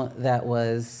film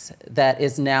that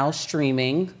is now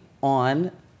streaming on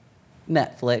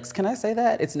Netflix. Can I say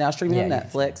that? It's now streaming on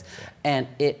Netflix. And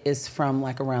it is from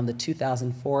like around the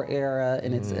 2004 era,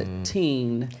 and it's a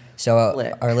teen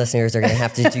flick. Our listeners are going to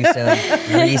have to do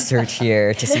some research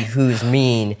here to see who's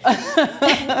mean.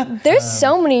 There's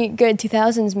so many good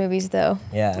 2000s movies, though.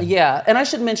 Yeah, and I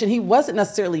should mention, he wasn't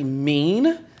necessarily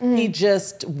mean. He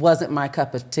just wasn't my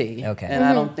cup of tea. Okay. And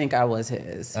I don't think I was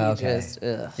his. He just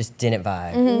didn't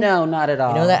vibe. No, not at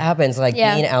all. You know, that happens. Like,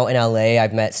 being out in LA,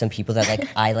 I've met some people that, like,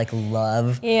 I, like,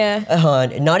 love.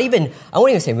 Not even, I won't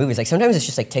even say movies. Like, sometimes it's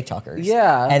just, like, TikTokers.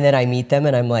 Yeah. And then I meet them,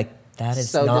 and I'm like, that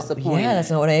is so not, disappointing. yeah, that's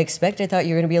not what I expected. I thought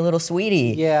you were going to be a little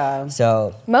sweetie. Yeah.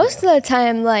 So. Most of the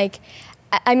time, like,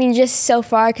 I mean, just so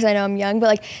far, because I know I'm young, but,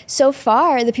 like, so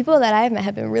far, the people that I've met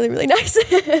have been really, really nice.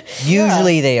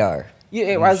 Usually they are.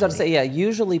 I was about to say,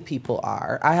 usually people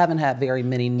are. I haven't had very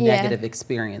many negative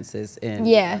experiences in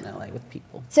LA with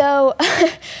people. So,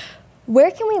 where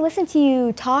can we listen to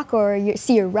you talk or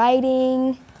see your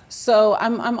writing? So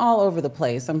I'm all over the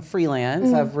place. I'm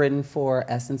freelance. I've written for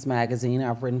Essence Magazine.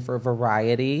 I've written for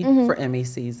Variety for Emmy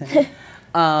season.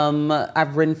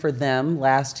 I've written for them.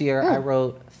 Last year, I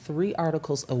wrote 3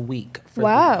 articles a week for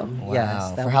them. Wow.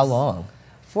 Yes. For how long?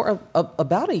 For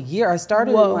about a year. I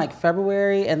started in like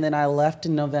February, and then I left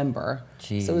in November.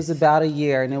 Jeez. So it was about a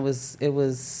year, and it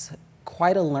was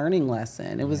quite a learning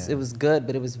lesson. It was good,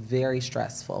 but it was very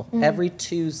stressful. Every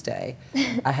Tuesday,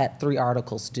 I had 3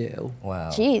 articles due. Wow.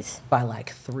 Jeez. By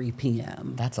like 3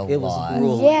 p.m. That's a lot. It was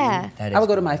grueling. Yeah. I would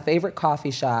go to my favorite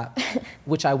coffee shop,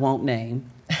 which I won't name,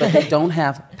 but they don't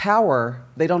have power.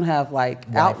 They don't have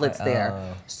like outlets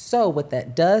there. So what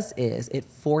that does is it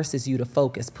forces you to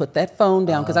focus. Put that phone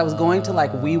down, because I was going to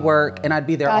like WeWork, and I'd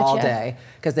be there all day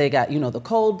because they got, the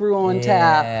cold brew on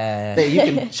tap. You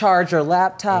can charge your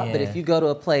laptop, but if you go to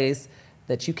a place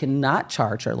that you cannot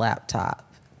charge your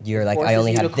laptop, you're like, I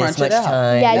only have this much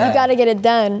time. Yeah, you got to get it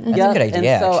done. That's a good idea.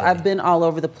 And so actually. I've been all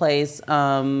over the place.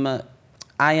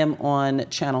 I am on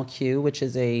Channel Q, which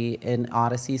is an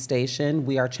Odyssey station.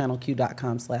 We are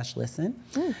channelq.com/listen.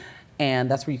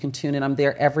 And that's where you can tune in. I'm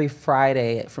there every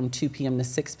Friday from 2 p.m. to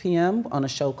 6 p.m. on a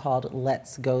show called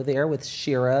Let's Go There with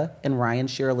Shira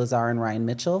Lazar and Ryan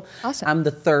Mitchell. Awesome. I'm the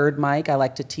third mic. I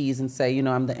like to tease and say,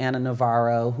 I'm the Anna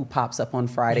Navarro who pops up on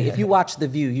Friday. If you watch The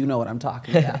View, you know what I'm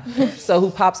talking about. So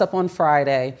who pops up on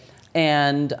Friday.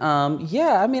 And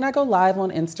I go live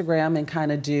on Instagram and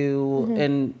kind of do,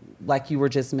 and like you were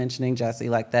just mentioning, Jessie,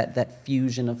 like that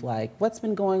fusion of like what's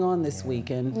been going on this week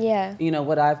and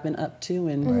what I've been up to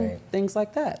and things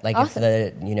like that. Like if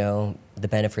the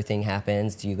Bennifer thing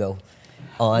happens, do you go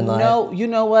online? No, you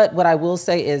know what? What I will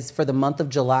say is for the month of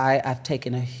July, I've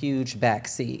taken a huge back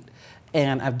seat.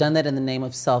 And I've done that in the name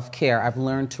of self-care. I've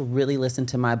learned to really listen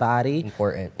to my body.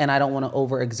 Important. And I don't want to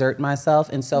overexert myself.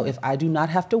 And so if I do not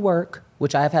have to work,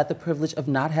 which I have had the privilege of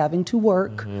not having to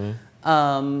work,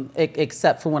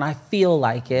 except for when I feel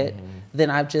like it, then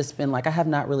I've just been like, I have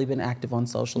not really been active on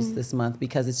socials this month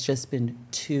because it's just been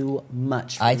too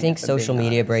much for I me, think if I'm social being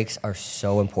media honest. breaks are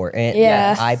so important.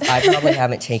 Yeah. I probably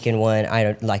haven't taken one.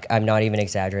 I'm not even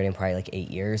exaggerating, probably like 8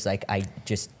 years. Like I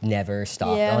just never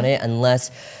stopped on it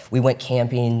unless we went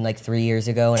camping like 3 years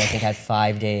ago, and I think I had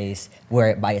 5 days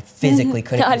where I physically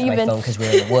couldn't use my phone because we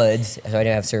were in the woods, so I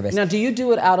didn't have service. Now, do you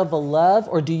do it out of a love,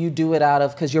 or do you do it out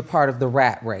of because you're part of the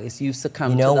rat race? You've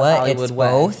succumbed to the Hollywood It's way.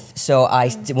 both. So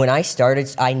when I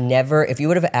started, I never, if you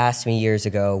would have asked me years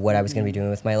ago what I was going to be doing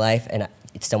with my life, and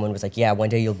someone was like, yeah, one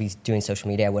day you'll be doing social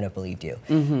media, I wouldn't have believed you.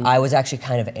 I was actually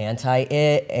kind of anti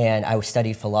it, and I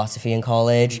studied philosophy in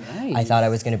college. Nice. I thought I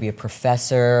was going to be a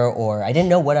professor, or I didn't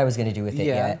know what I was going to do with it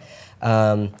yet.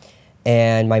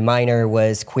 And my minor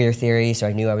was queer theory, so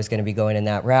I knew I was going to be going in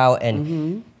that route.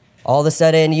 And all of a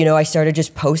sudden, I started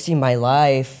just posting my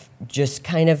life just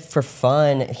kind of for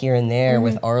fun here and there,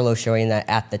 with Arlo showing that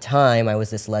at the time I was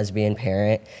this lesbian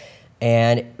parent,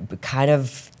 and it kind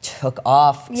of took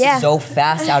off so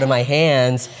fast out of my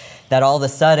hands that all of a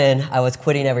sudden I was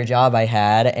quitting every job I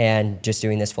had and just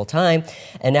doing this full time.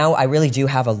 And now I really do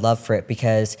have a love for it,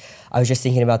 because I was just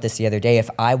thinking about this the other day. If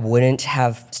I wouldn't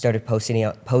have started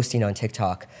posting on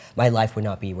TikTok, my life would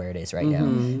not be where it is right now.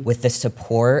 With the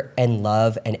support and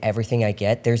love and everything I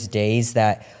get, there's days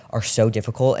that are so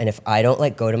difficult, and if I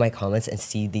don't go to my comments and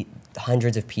see the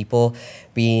hundreds of people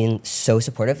being so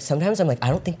supportive, sometimes I'm like, I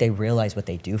don't think they realize what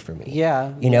they do for me.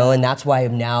 And that's why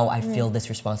now I feel this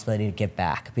responsibility to give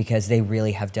back, because they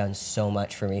really have done so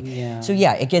much for me. So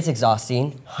it gets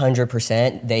exhausting,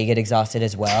 100%. They get exhausted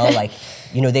as well.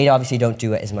 They obviously don't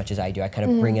do it as much as I do. I kind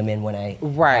of bring them in when I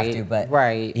have to, but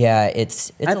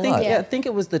it's a lot. I think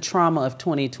it was the trauma of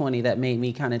 2020 that made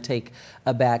me kind of take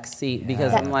a back seat,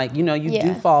 because I'm like, you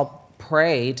do fall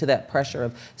prey to that pressure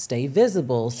of stay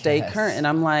visible, stay current, and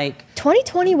I'm like,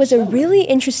 2020 was a really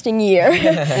interesting year.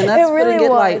 And that's it really putting it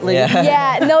was.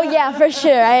 lightly. For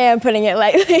sure, I am putting it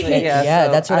lightly. So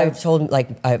that's what I've told.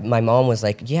 My mom was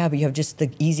like, "Yeah, but you have just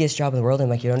the easiest job in the world." I'm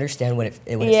like, "You don't understand what it's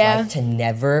like to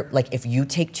never if you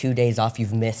take 2 days off,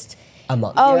 you've missed a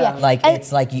month."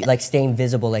 It's like you staying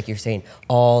visible, like you're saying,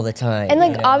 all the time.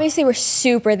 And obviously we're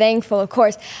super thankful, of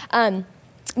course.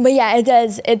 But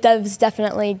it does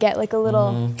definitely get a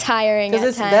little tiring at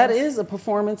times. That is a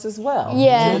performance as well,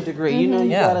 to a degree. You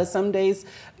gotta, some days,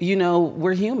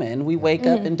 we're human. We wake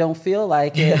up and don't feel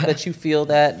like it, but you feel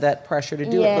that pressure to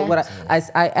do it. But what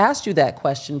I asked you that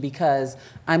question because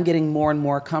I'm getting more and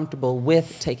more comfortable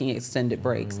with taking extended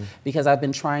breaks, because I've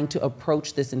been trying to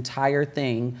approach this entire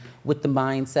thing with the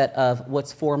mindset of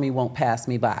what's for me won't pass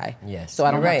me by. So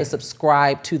I don't have to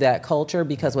subscribe to that culture,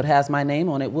 because what has my name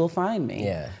on it will find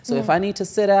me. So if I need to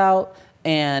sit out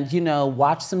and,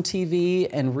 watch some TV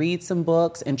and read some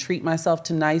books and treat myself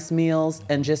to nice meals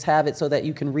and just have it so that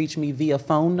you can reach me via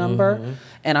phone number,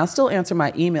 and I'll still answer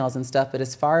my emails and stuff, but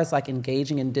as far as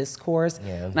engaging in discourse,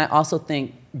 and I also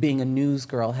think being a news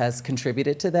girl has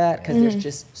contributed to that, because there's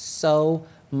just so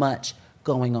much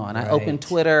going on. I open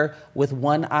Twitter with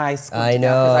one eye squinting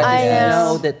out, because I just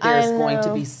know that there's going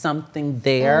to be something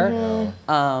there.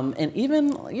 And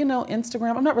even,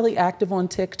 Instagram, I'm not really active on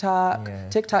TikTok.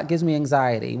 TikTok gives me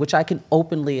anxiety, which I can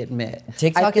openly admit.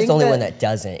 TikTok is the only one that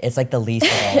doesn't. It's the least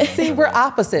of all. See, we're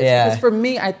opposites. Because for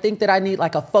me, I think that I need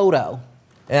a photo.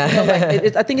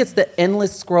 I think it's the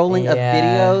endless scrolling of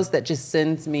videos that just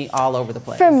sends me all over the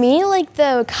place. For me,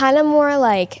 the kind of more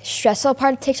stressful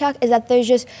part of TikTok is that there's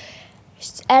just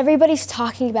everybody's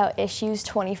talking about issues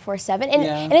 24/7,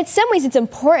 and in some ways it's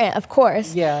important, of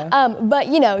course.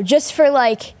 But just for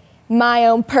my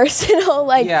own personal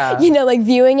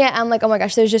viewing it, I'm like, oh my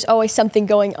gosh, there's just always something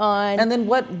going on. And then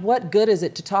what good is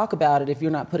it to talk about it if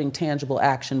you're not putting tangible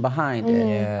action behind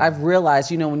it? I've realized,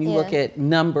 when you look at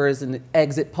numbers and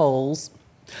exit polls,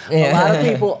 a lot of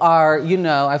people are,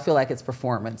 I feel like it's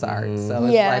performance art. So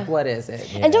it's what is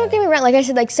it? And don't get me wrong, like I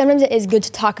said, sometimes it is good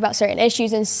to talk about certain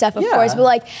issues and stuff, of course,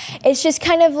 but it's just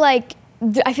kind of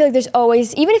I feel like there's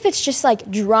always, even if it's just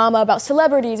drama about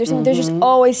celebrities or something, there's just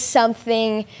always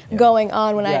something going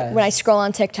on when I scroll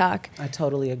on TikTok. I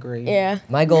totally agree.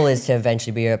 My goal is to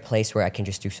eventually be a place where I can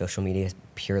just do social media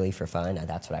purely for fun.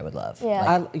 That's what I would love.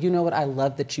 You know what? I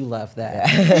love that you love that.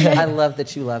 I love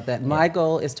that you love that. My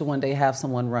goal is to one day have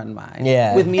someone run mine.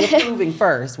 With me approving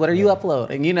first. What are you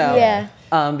uploading?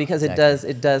 Because it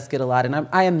does get a lot. And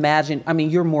I imagine,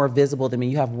 you're more visible than me.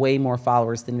 You have way more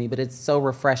followers than me, but it's so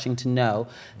refreshing to know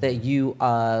that you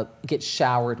get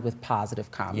showered with positive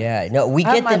comments. We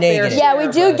get the negative. We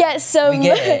do get some. We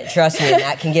get it. Trust me,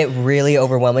 that can get really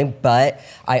overwhelming, but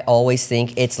I always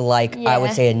think it's I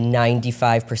would say a 95%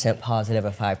 95% positive,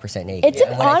 a 5% negative. It's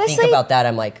and when honestly, I think about that,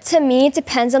 I'm like, to me, it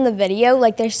depends on the video.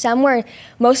 Like, there's some where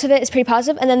most of it is pretty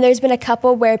positive, and then there's been a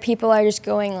couple where people are just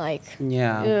going like,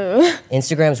 yeah.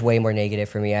 Instagram's way more negative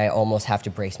for me. I almost have to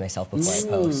brace myself before I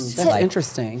post. That's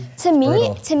interesting. To me,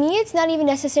 brutal. it's not even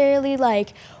necessarily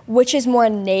like which is more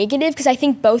negative, because I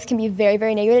think both can be very,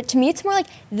 very negative. To me, it's more like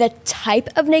the type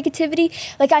of negativity.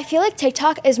 Like, I feel like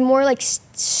TikTok is more like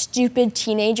stupid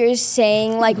teenagers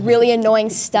saying like really annoying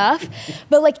stuff,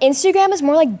 but like Instagram is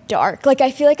more like dark. Like,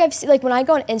 I feel like I've seen, like when I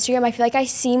go on Instagram, I feel like I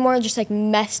see more just like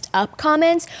messed up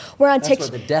comments. Where on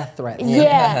TikTok, where the death threats.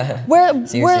 yeah,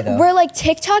 where like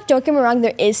TikTok, don't get me wrong,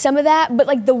 there is some of that, but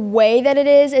like the way that it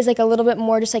is like a little bit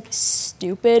more just like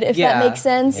stupid, if that makes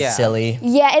sense. Yeah. Silly.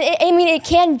 Yeah, and I mean, it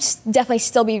can definitely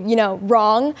still be,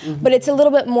 wrong, but it's a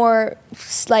little bit more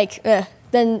like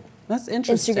than That's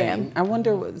interesting. Instagram. I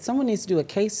wonder, someone needs to do a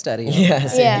case study.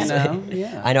 Yes. Yeah.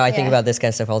 Yeah. I know. I think about this kind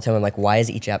of stuff all the time. I'm like, why is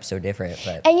each app so different?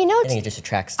 But And I think it just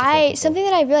attracts. People. Something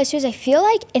that I realized too is I feel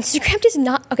like Instagram does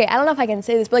not. Okay, I don't know if I can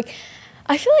say this, but like,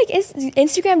 I feel like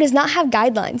Instagram does not have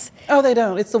guidelines. Oh, they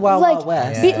don't. It's the Wild Like,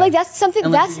 Wild West. like that's something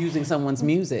Unless you're using someone's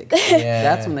music.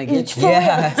 That's when they get you.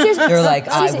 Yeah. They're like,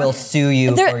 I will sue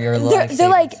you for your life. They're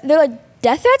like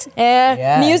death threats.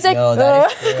 Music. No,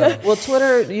 that is true. Well,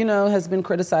 Twitter, has been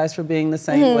criticized for being the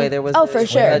same way. There was for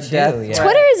sure. a death threat.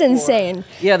 Twitter is insane.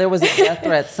 Yeah, there was a death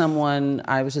threat. Someone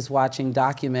I was just watching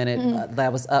documented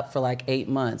that was up for like 8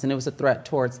 months, and it was a threat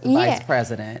towards the vice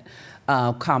president.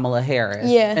 Kamala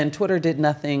Harris. Yeah. And Twitter did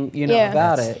nothing,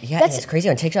 about it. Yeah, and it's crazy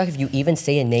on TikTok. If you even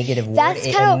say a negative word,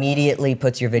 it immediately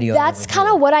puts your video. That's kind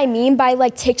of what I mean by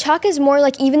like TikTok is more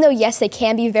like, even though yes, they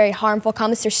can be very harmful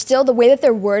comments, they're still, the way that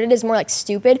they're worded is more like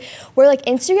stupid. Where like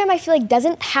Instagram, I feel like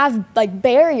doesn't have like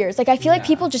barriers. Like I feel like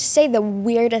people just say the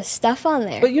weirdest stuff on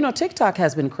there. But TikTok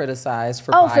has been criticized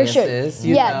for biases. For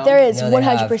sure. Yeah, there is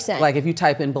 100%. Like if you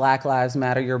type in Black Lives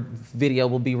Matter, your video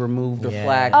will be removed or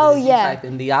flagged. Oh, if you type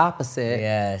in the opposite,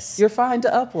 you're fine to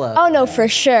upload. Oh no, for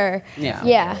sure.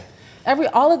 Yeah.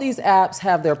 All of these apps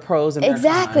have their pros and their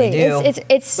cons.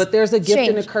 It's but there's a gift strange.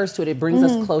 and a curse to it. It brings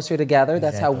us closer together.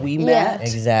 That's how we met.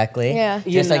 Exactly. Yeah.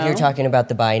 Just like you're talking about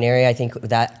the binary, I think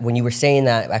that when you were saying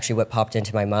that, actually what popped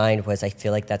into my mind was I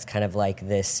feel like that's kind of like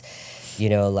this,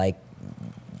 like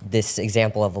this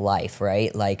example of life,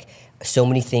 right? Like so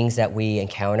many things that we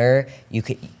encounter,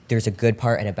 there's a good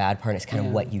part and a bad part, and it's kind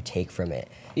of what you take from it.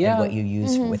 And what you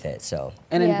use with it.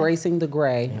 And embracing the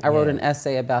gray. I wrote an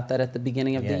essay about that at the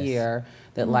beginning of the year,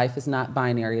 that life is not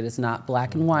binary, it is not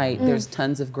black and white. There's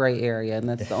tons of gray area, and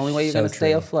that's the only way you're going to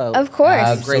stay afloat. Of course.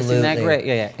 Absolutely. That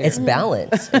gray. It's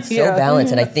balance. It's so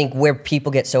balanced, and I think where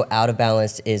people get so out of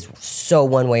balance is so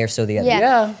one way or so the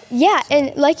other. Yeah,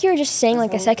 and like you were just saying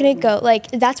like a second ago, like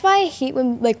that's why I hate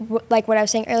when like what I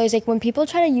was saying earlier is like when people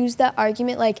try to use that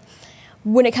argument like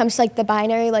when it comes to like the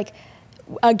binary, like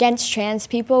against trans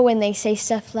people, when they say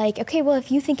stuff like, okay, well,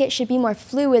 if you think it should be more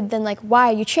fluid, then like, why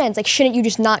are you trans? Like, shouldn't you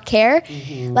just not care?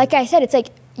 Like I said, it's like,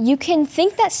 you can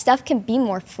think that stuff can be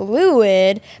more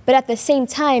fluid, but at the same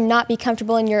time, not be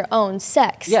comfortable in your own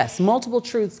sex. Yes, multiple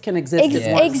truths can exist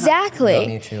at once.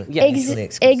 Exactly.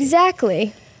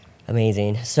 Exactly.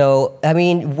 Amazing. So, I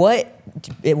mean, what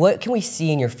can we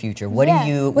see in your future?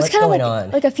 What's going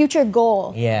on? Like a future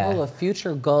goal. Yeah. Oh, a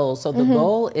future goal. So the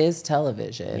goal is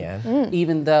television. Yeah.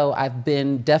 Even though I've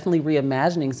been definitely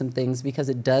reimagining some things because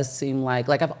it does seem like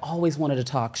I've always wanted a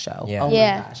talk show. Yeah. Oh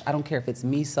my gosh. I don't care if it's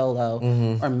me solo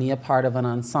or me a part of an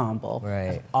ensemble. Right.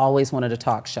 I've always wanted a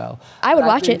talk show. I would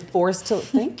watch it.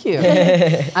 Thank you.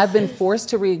 I've been forced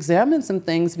to re-examine some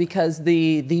things because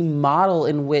the model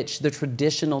in which the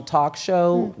traditional talk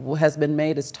show has been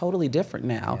made is totally different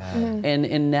now.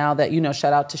 And now that,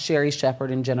 shout out to Sherry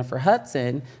Shepherd and Jennifer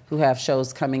Hudson, who have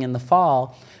shows coming in the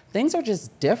fall, things are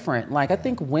just different. Like I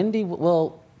think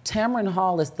Tamron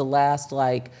Hall is the last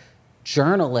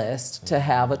journalist to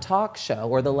have a talk show,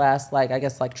 or the last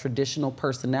traditional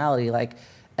personality. Like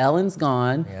Ellen's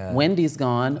gone, Wendy's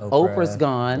gone, Oprah's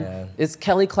gone. It's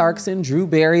Kelly Clarkson, Drew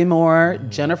Barrymore,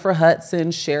 Jennifer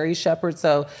Hudson, Sherry Shepherd.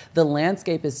 So the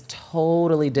landscape is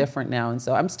totally different now, and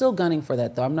so I'm still gunning for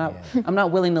that though. I'm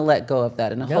not willing to let go of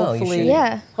that, and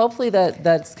hopefully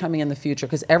that's coming in the future,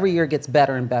 because every year gets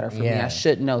better and better for me. I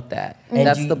should note that. And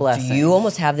that's the blessing. Do you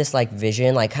almost have this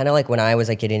vision, kind of like when I was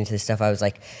getting into this stuff, I was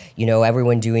like,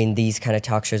 everyone doing these kind of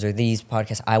talk shows or these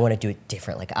podcasts, I want to do it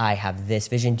different. Like I have this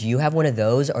vision. Do you have one of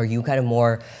those? Or are you kind of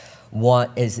more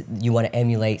you want to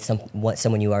emulate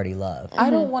someone you already love? I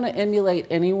don't want to emulate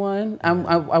anyone. I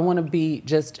want to be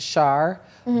just Shar,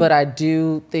 but I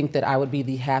do think that I would be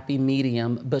the happy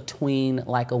medium between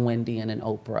like a Wendy and an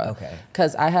Oprah. Okay.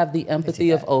 Because I have the empathy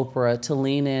of Oprah to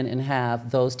lean in and have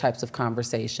those types of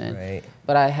conversation. Right.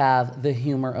 But I have the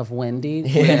humor of Wendy,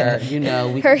 where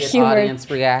we can get audience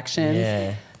reactions.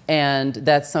 Yeah. And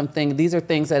that's something, these are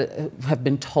things that have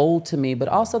been told to me, but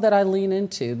also that I lean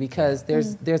into, because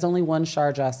there's only one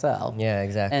Shar Jossell. Yeah,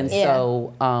 exactly. And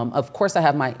so, of course I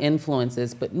have my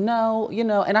influences, but no,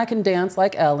 and I can dance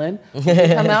like Ellen.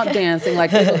 Come out dancing,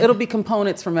 like it'll be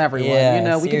components from everyone.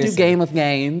 Yeah, we can do Game of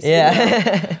Games.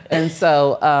 Yeah. And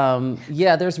so,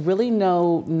 there's really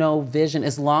no vision,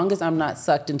 as long as I'm not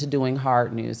sucked into doing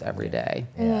hard news every day.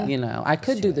 Yeah. I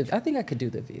think I could do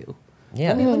The View.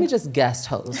 Yeah. Let me just guest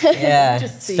host. Yeah.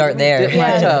 Just start there. Dip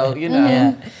my toe,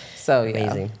 Yeah. So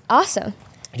amazing. Awesome.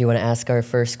 Do you want to ask our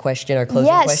first question, our closing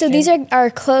question? Yeah, so these are our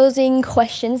closing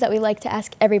questions that we like to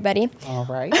ask everybody. All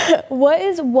right. What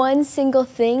is one single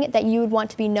thing that you would want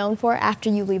to be known for after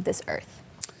you leave this earth?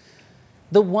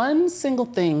 The one single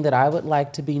thing that I would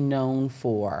like to be known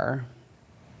for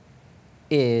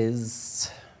is,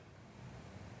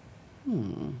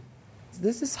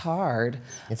 this is hard.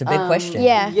 It's a big question.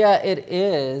 Yeah. Yeah, it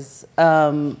is.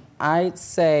 I'd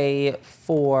say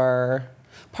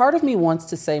part of me wants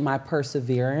to say my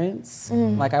perseverance.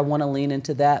 Like I want to lean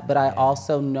into that, but I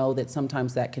also know that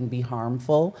sometimes that can be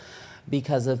harmful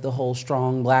because of the whole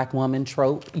strong black woman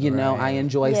trope. I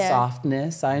enjoy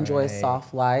softness. I enjoy a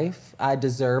soft life. I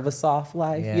deserve a soft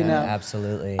life,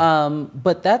 Absolutely.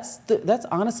 But that's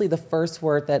honestly the first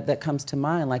word that comes to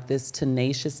mind, like this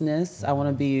tenaciousness. I want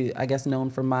to be, I guess, known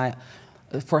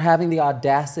for having the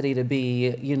audacity to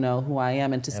be, who I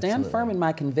am, and to stand firm in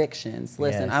my convictions.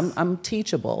 Listen, I'm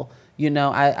teachable.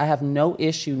 I have no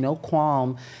issue, no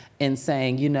qualm in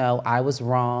saying, I was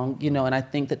wrong, and I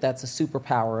think that that's a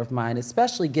superpower of mine,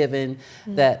 especially given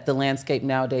that the landscape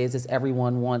nowadays is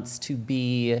everyone wants to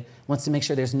make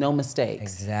sure there's no mistakes.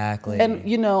 Exactly. And,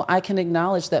 I can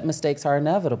acknowledge that mistakes are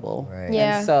inevitable. Right.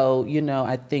 Yeah. And so,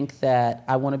 I think that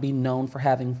I want to be known for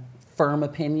having firm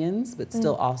opinions, but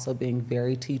still also being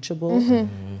very teachable.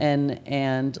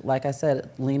 And like I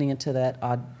said, leaning into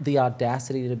the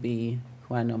audacity to be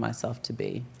who I know myself to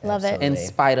be. Love it. In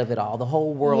spite of it all. The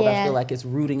whole world, I feel like, is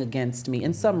rooting against me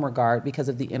in some regard because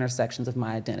of the intersections of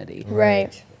my identity.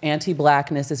 Right.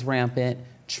 Anti-blackness is rampant.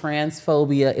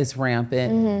 Transphobia is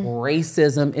rampant.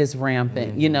 Racism is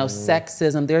rampant.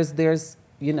 Sexism. There's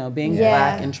being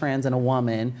black and trans and a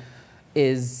woman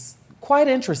is quite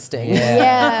interesting.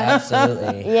 Yeah.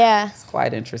 Absolutely. Yeah. It's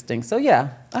quite interesting. So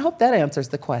I hope that answers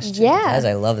the question. Yeah. Guys,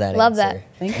 I love that Love answer.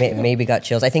 that. Thank you. Maybe got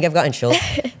chills. I think I've gotten chills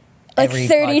like every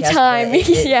 30 podcast,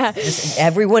 times. Yeah.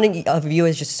 Every one of you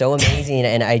is just so amazing,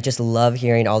 and I just love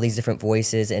hearing all these different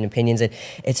voices and opinions. And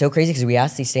it's so crazy because we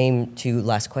asked these same two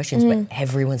last questions, but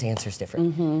everyone's answer is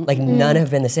different. Like none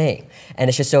have been the same, and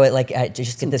it's just so I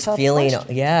just get this feeling.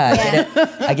 Questions.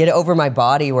 I get it over my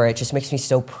body where it just makes me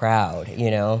so proud.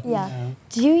 Yeah.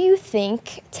 Do you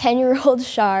think 10-year-old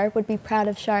Shar would be proud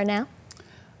of Shar now?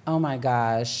 Oh my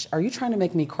gosh. Are you trying to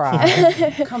make me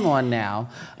cry? Come on now.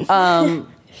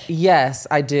 Yes,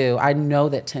 I do. I know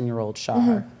that 10-year-old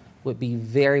Shar would be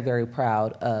very, very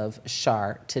proud of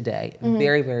Shar today.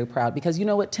 Very, very proud. Because you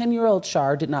know what? 10-year-old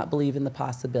Shar did not believe in the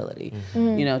possibility.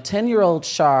 10-year-old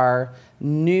Shar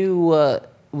knew,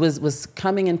 was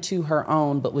coming into her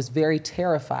own, but was very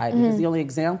terrified because the only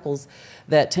examples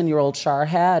that 10-year-old Shar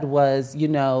had was,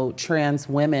 trans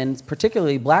women,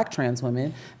 particularly black trans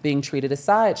women, being treated as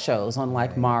sideshows on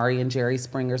like Maury and Jerry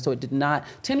Springer. So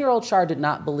 10-year-old Shar did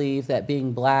not believe that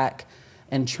being black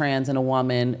and trans and a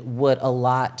woman would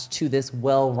allot to this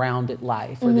well-rounded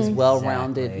life or this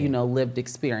well-rounded, lived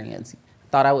experience.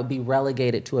 Thought I would be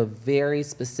relegated to a very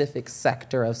specific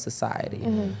sector of society.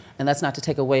 And that's not to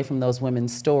take away from those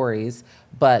women's stories,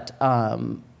 but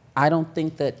I don't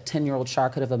think that 10-year-old Shar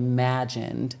could have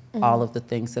imagined all of the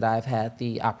things that I've had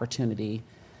the opportunity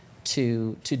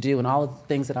to do and all of the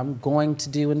things that I'm going to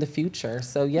do in the future.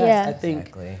 So yes, I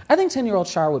think 10-year-old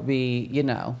Shar would be,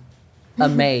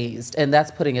 amazed, and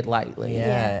that's putting it lightly.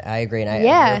 Yeah, I agree, and I'm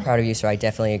very proud of you, so I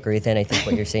definitely agree with it. And I think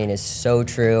what you're saying is so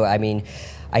true. I mean,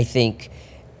 I think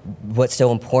what's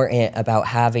so important about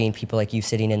having people like you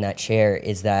sitting in that chair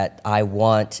is that I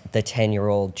want the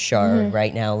 10-year-old Shar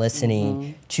right now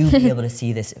listening to be able to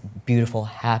see this beautiful,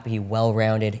 happy,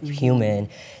 well-rounded human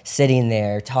sitting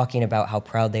there talking about how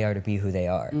proud they are to be who they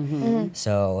are.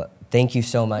 So Thank you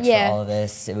so much for all of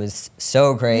this. It was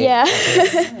so great. Yeah.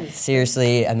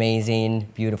 Seriously amazing,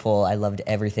 beautiful. I loved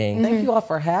everything. Thank you all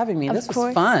for having me. This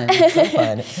was fun. So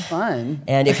fun. Fun.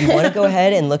 And if you want to go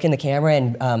ahead and look in the camera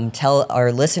and tell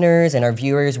our listeners and our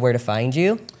viewers where to find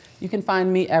you. You can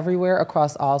find me everywhere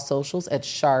across all socials at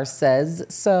Shar Says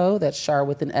So. That's Shar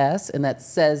with an S, and that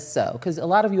Says So. Because a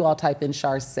lot of you all type in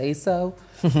Shar Say So,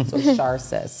 so Shar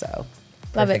Says So.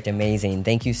 Love Perfect, amazing.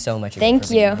 Thank you so much.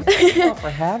 Thank you. Thank you all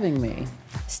for having me.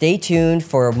 Stay tuned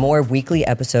for more weekly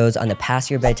episodes on the Past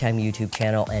Your Bedtime YouTube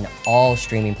channel and all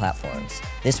streaming platforms.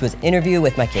 This was Interview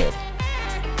with My Kid.